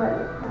eso no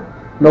vale.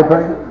 No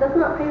pain. That's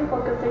not painful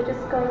because they're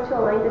just going to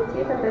align the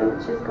teeth and then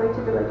she's going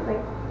to do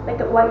like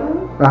a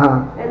whitening,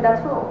 and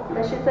that's all.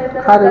 Then she says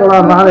that. How they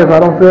gonna align if I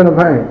don't feel no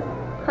pain?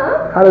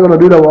 Huh? How they gonna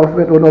do that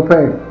with no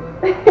pain?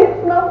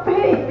 It's not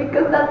pain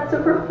because that's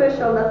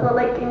superficial. That's not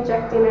like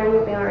injecting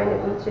anything or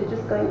anything. She's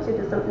just going to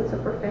do something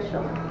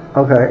superficial.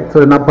 Okay, so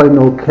they're not putting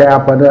no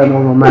cap or nothing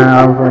on my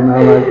mouth or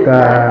nothing like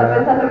that.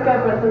 Pensando que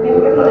por eso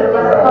tiene que poner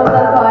más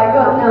cosas o algo.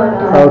 No.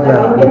 Okay.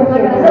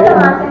 Eso es lo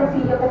más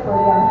sencillo que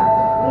podríamos hacer.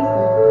 ¿Listo?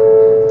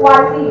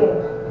 ¿Cuál sigue?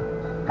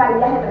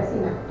 Carillas en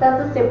resina. That's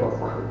the simplest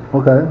one.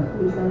 Okay.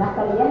 Listo. En las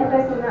carillas en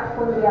resina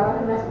pondríamos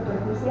en la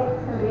superficie,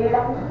 sonríe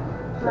la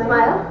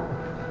Smile.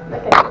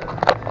 Okay.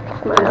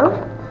 Smile.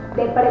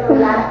 de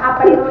premolar a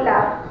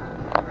premolar.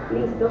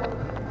 Listo.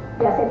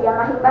 Ya sería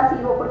más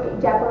invasivo porque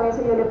ya con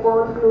eso yo le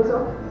puedo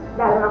incluso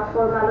dar más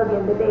forma a los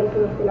dientes de él, que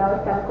de este lado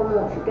están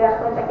como, si te das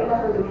cuenta que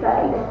la sonrisa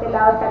de él de este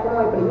lado está como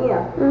deprimida.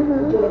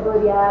 Yo le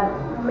podría dar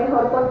un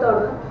mejor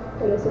contorno,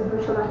 pero eso es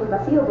mucho más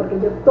invasivo porque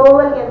yo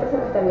todo el diente se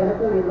me estaría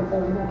recubriendo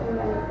con una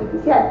crema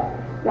artificial.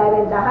 La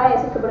ventaja de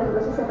eso es que, por ejemplo,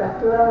 si se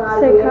fractura un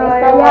algo y él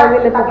está allá,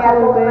 va a quedar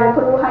como una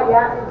cruz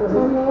allá, entonces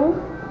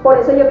por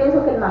eso yo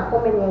pienso que el más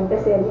conveniente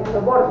serían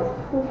los bordes.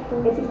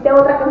 Existe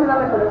otra que es una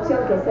mejor opción,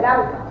 que es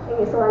cerámica.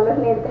 En eso van los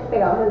lentes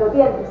pegados en los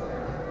dientes.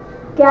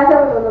 ¿Qué hace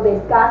uno? Uno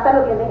desgasta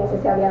los dientes, en ese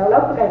se habría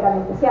dolor porque hay que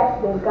anestesiar.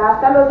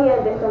 Desgasta los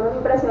dientes, toma una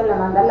impresión, la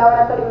manda al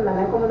laboratorio y me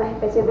mandan como unas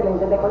especies de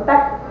lentes de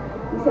contacto.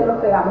 Y se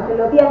los pegamos en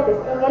los dientes.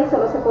 En él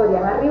solo se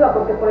podrían arriba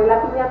porque por el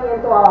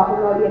apiñamiento abajo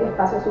no habría el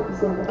espacio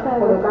suficiente para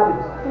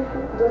colocarlos.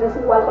 Entonces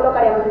igual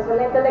colocaríamos esos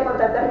lentes de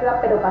contacto arriba,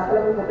 pero pasa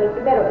lo mismo que el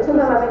primero. Eso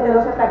normalmente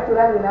no se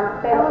fractura ni nada,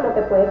 pero lo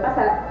que puede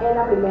pasar en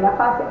la primera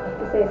fase es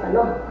que se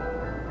desalojen.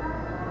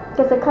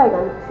 Que se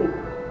caigan. Sí.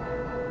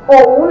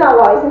 O una,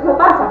 o a veces no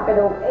pasa,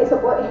 pero eso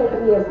es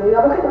el riesgo.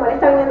 Digamos que como él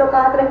está viniendo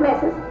cada 3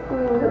 meses,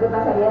 lo que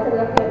pasaría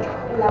sería que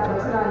en la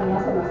próxima venida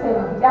se lo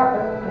hacemos ya,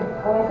 pero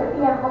con ese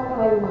tiempo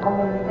como el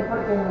inconveniente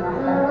porque no va a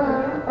estar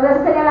aquí. Entonces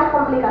serían las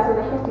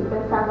complicaciones que estoy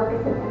pensando que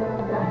se tienen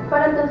que traer.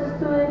 Pero entonces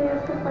tú dirías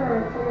que para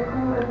él sería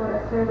como mejor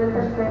hacer del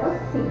tercero.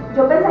 Sí,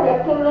 yo pensaría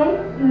que en él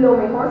lo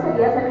mejor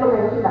sería hacer lo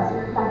menos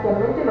invasivo,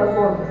 blanqueamiento y los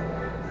bordes.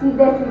 Si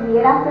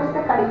decidiera hacerse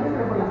carillas,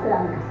 mejor las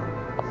cerámicas.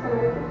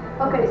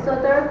 Okay, so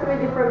there are 3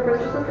 different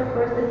processes. The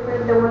first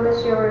is the one that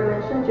she already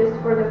mentioned, just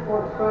for the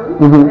forefront,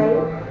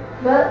 right?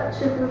 But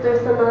she says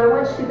there's another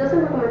one. She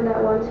doesn't recommend that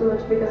one too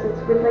much because it's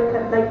with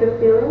like the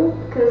feeling,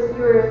 because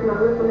your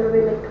smile is a little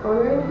bit like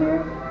corner in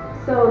here,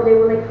 so they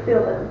will like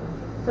feel them,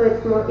 so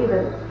it's more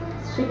even.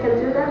 She can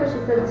do that, but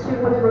she said she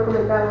wouldn't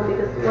recommend that one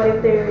because what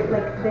if they're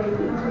like they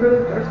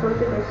root or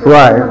something like that?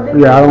 Right. Something,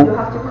 Yeah, I don't. you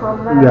have to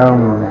come back Yeah, I and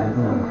don't all that.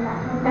 know.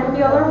 And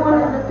the other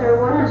one is the third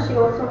one, and she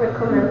also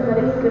recommends that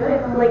it's good.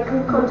 It's like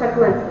contact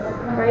lenses,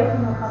 right?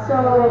 So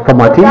For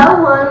my teeth?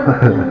 that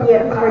one,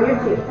 yes, for your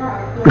teeth.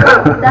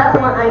 So that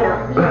one, I know.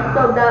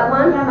 So that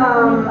one,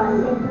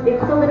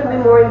 it's a little bit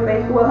more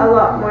invasive, well, a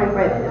lot more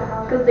invasive,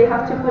 because they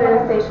have to put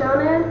anesthesia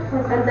on it,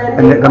 and then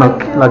And they're gonna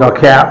like a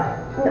cap.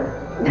 No.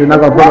 They're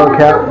not gonna put on a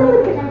cap.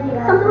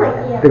 Something like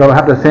that. They're gonna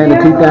have to sand the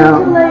They're teeth going to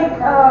down,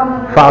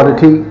 like file the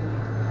teeth,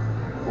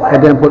 what?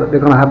 and then they're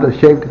gonna have to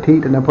shape the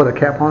teeth and then put a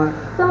cap on it.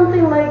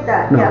 Something like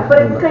that, No. yeah.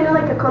 But it's kind of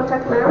like a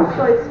contact lens,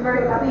 so it's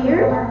very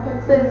clear.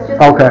 So it's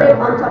just Okay. put it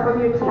on top of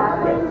your teeth,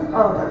 yes,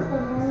 all of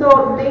them.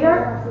 So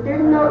they're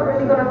not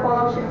really gonna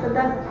fall off. She said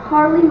that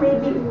hardly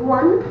maybe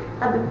one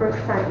at the first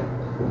time.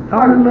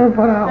 I don't know if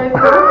I Like,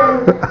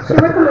 and she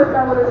recommends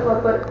that one as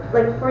well, but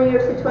like for your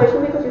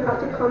situation, because you have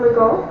to come and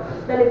go,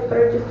 then it's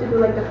better just to do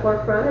like the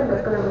forefront, and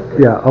that's gonna look good.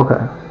 Yeah, okay.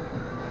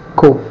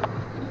 Cool.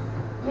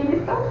 ¿Y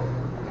listo?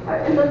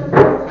 Entonces,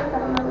 ¿puedes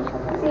pasar una lista?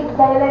 Sí,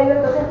 ya yo le digo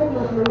entonces que te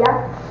incluya.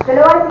 Yo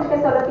le voy a decir que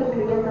solo te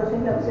incluye entonces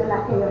la opción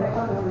las que yo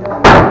recomiendo,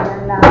 que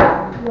sean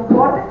los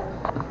bordes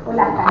o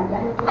las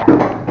carillas en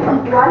general.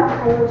 Igual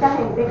hay mucha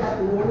gente que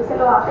aquí viene y se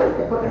lo hace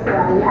porque se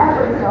va a viajar,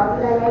 porque se va a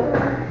mirar negro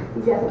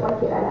y se hace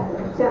cualquiera de las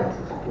dos opciones.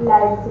 O sea, la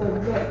decisión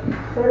es de él,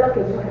 pero lo que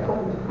yo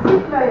recomiendo.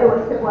 Pero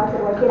él se puede hacer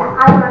cualquiera.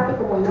 Además que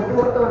como no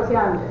tuvo ortodoncia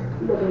antes,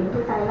 y lo que ellos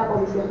están en la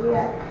posición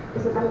ideal,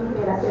 eso también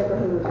genera ciertos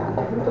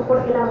limitantes. Justo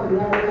porque la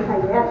mordida no es la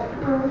ideal.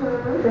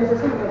 Entonces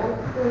eso genera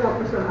una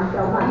opción más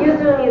traumática. You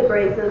do need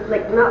braces,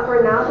 like not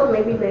for now, but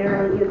maybe later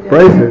on you do.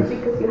 Braces?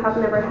 Because you have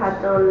never had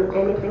done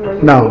anything on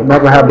your No, teeth.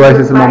 never had So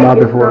braces in my your mouth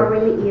bite is before. not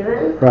really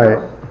even. Right.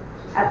 So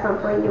at some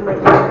point you might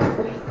need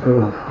braces.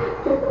 Ugh.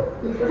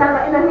 O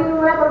sea, no es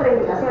ninguna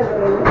contraindicación, lo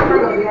que digo es que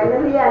la mordida no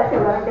es la ideal,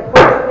 seguramente por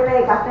eso tiene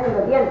desgastes en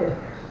los dientes,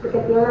 porque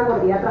tiene una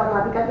mordida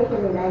traumática que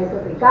genera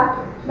esos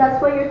desgastes.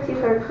 That's why your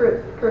teeth are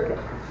crooked.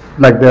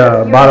 Like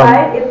the Your bottom.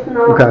 side, it's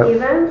not Okay.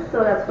 even,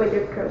 so that's why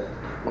they're crooked.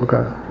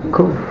 Okay.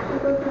 Cool.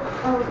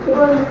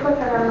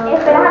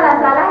 Esperas a la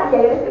sala y ya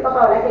yo le explico a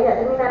Paola que ya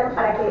terminaron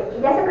para que,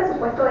 ya ese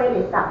presupuesto de él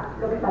está,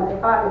 lo que falta es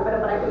pagarlo,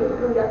 pero para que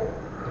incluya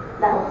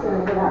las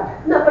opciones de la.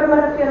 No, pero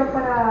me refiero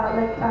para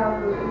like,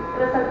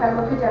 resaltar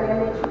lo que ya habían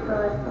hecho y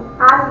todo esto.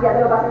 Ah, sí, ya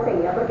te lo paso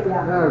enseguida porque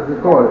ya.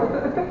 Record.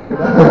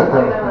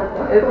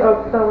 Es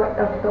October.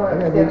 I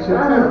gotta get shit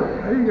too.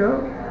 There you go.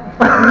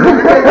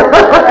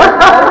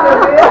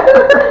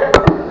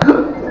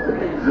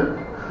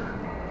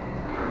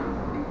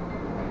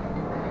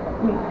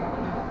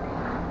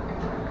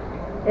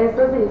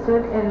 Esto se hizo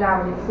en la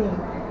Abricín.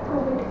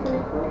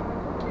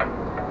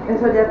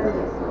 Eso ya te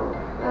hizo.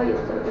 Ay,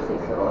 esto es lo que se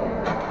hizo hoy.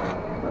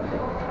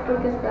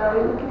 Porque estaba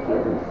viendo que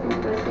quieren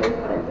un precio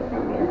diferente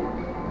también.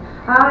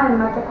 Ah, es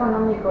más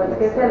económico. Es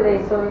que se le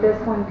hizo el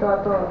descuento a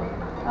todos.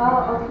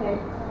 Oh, okay.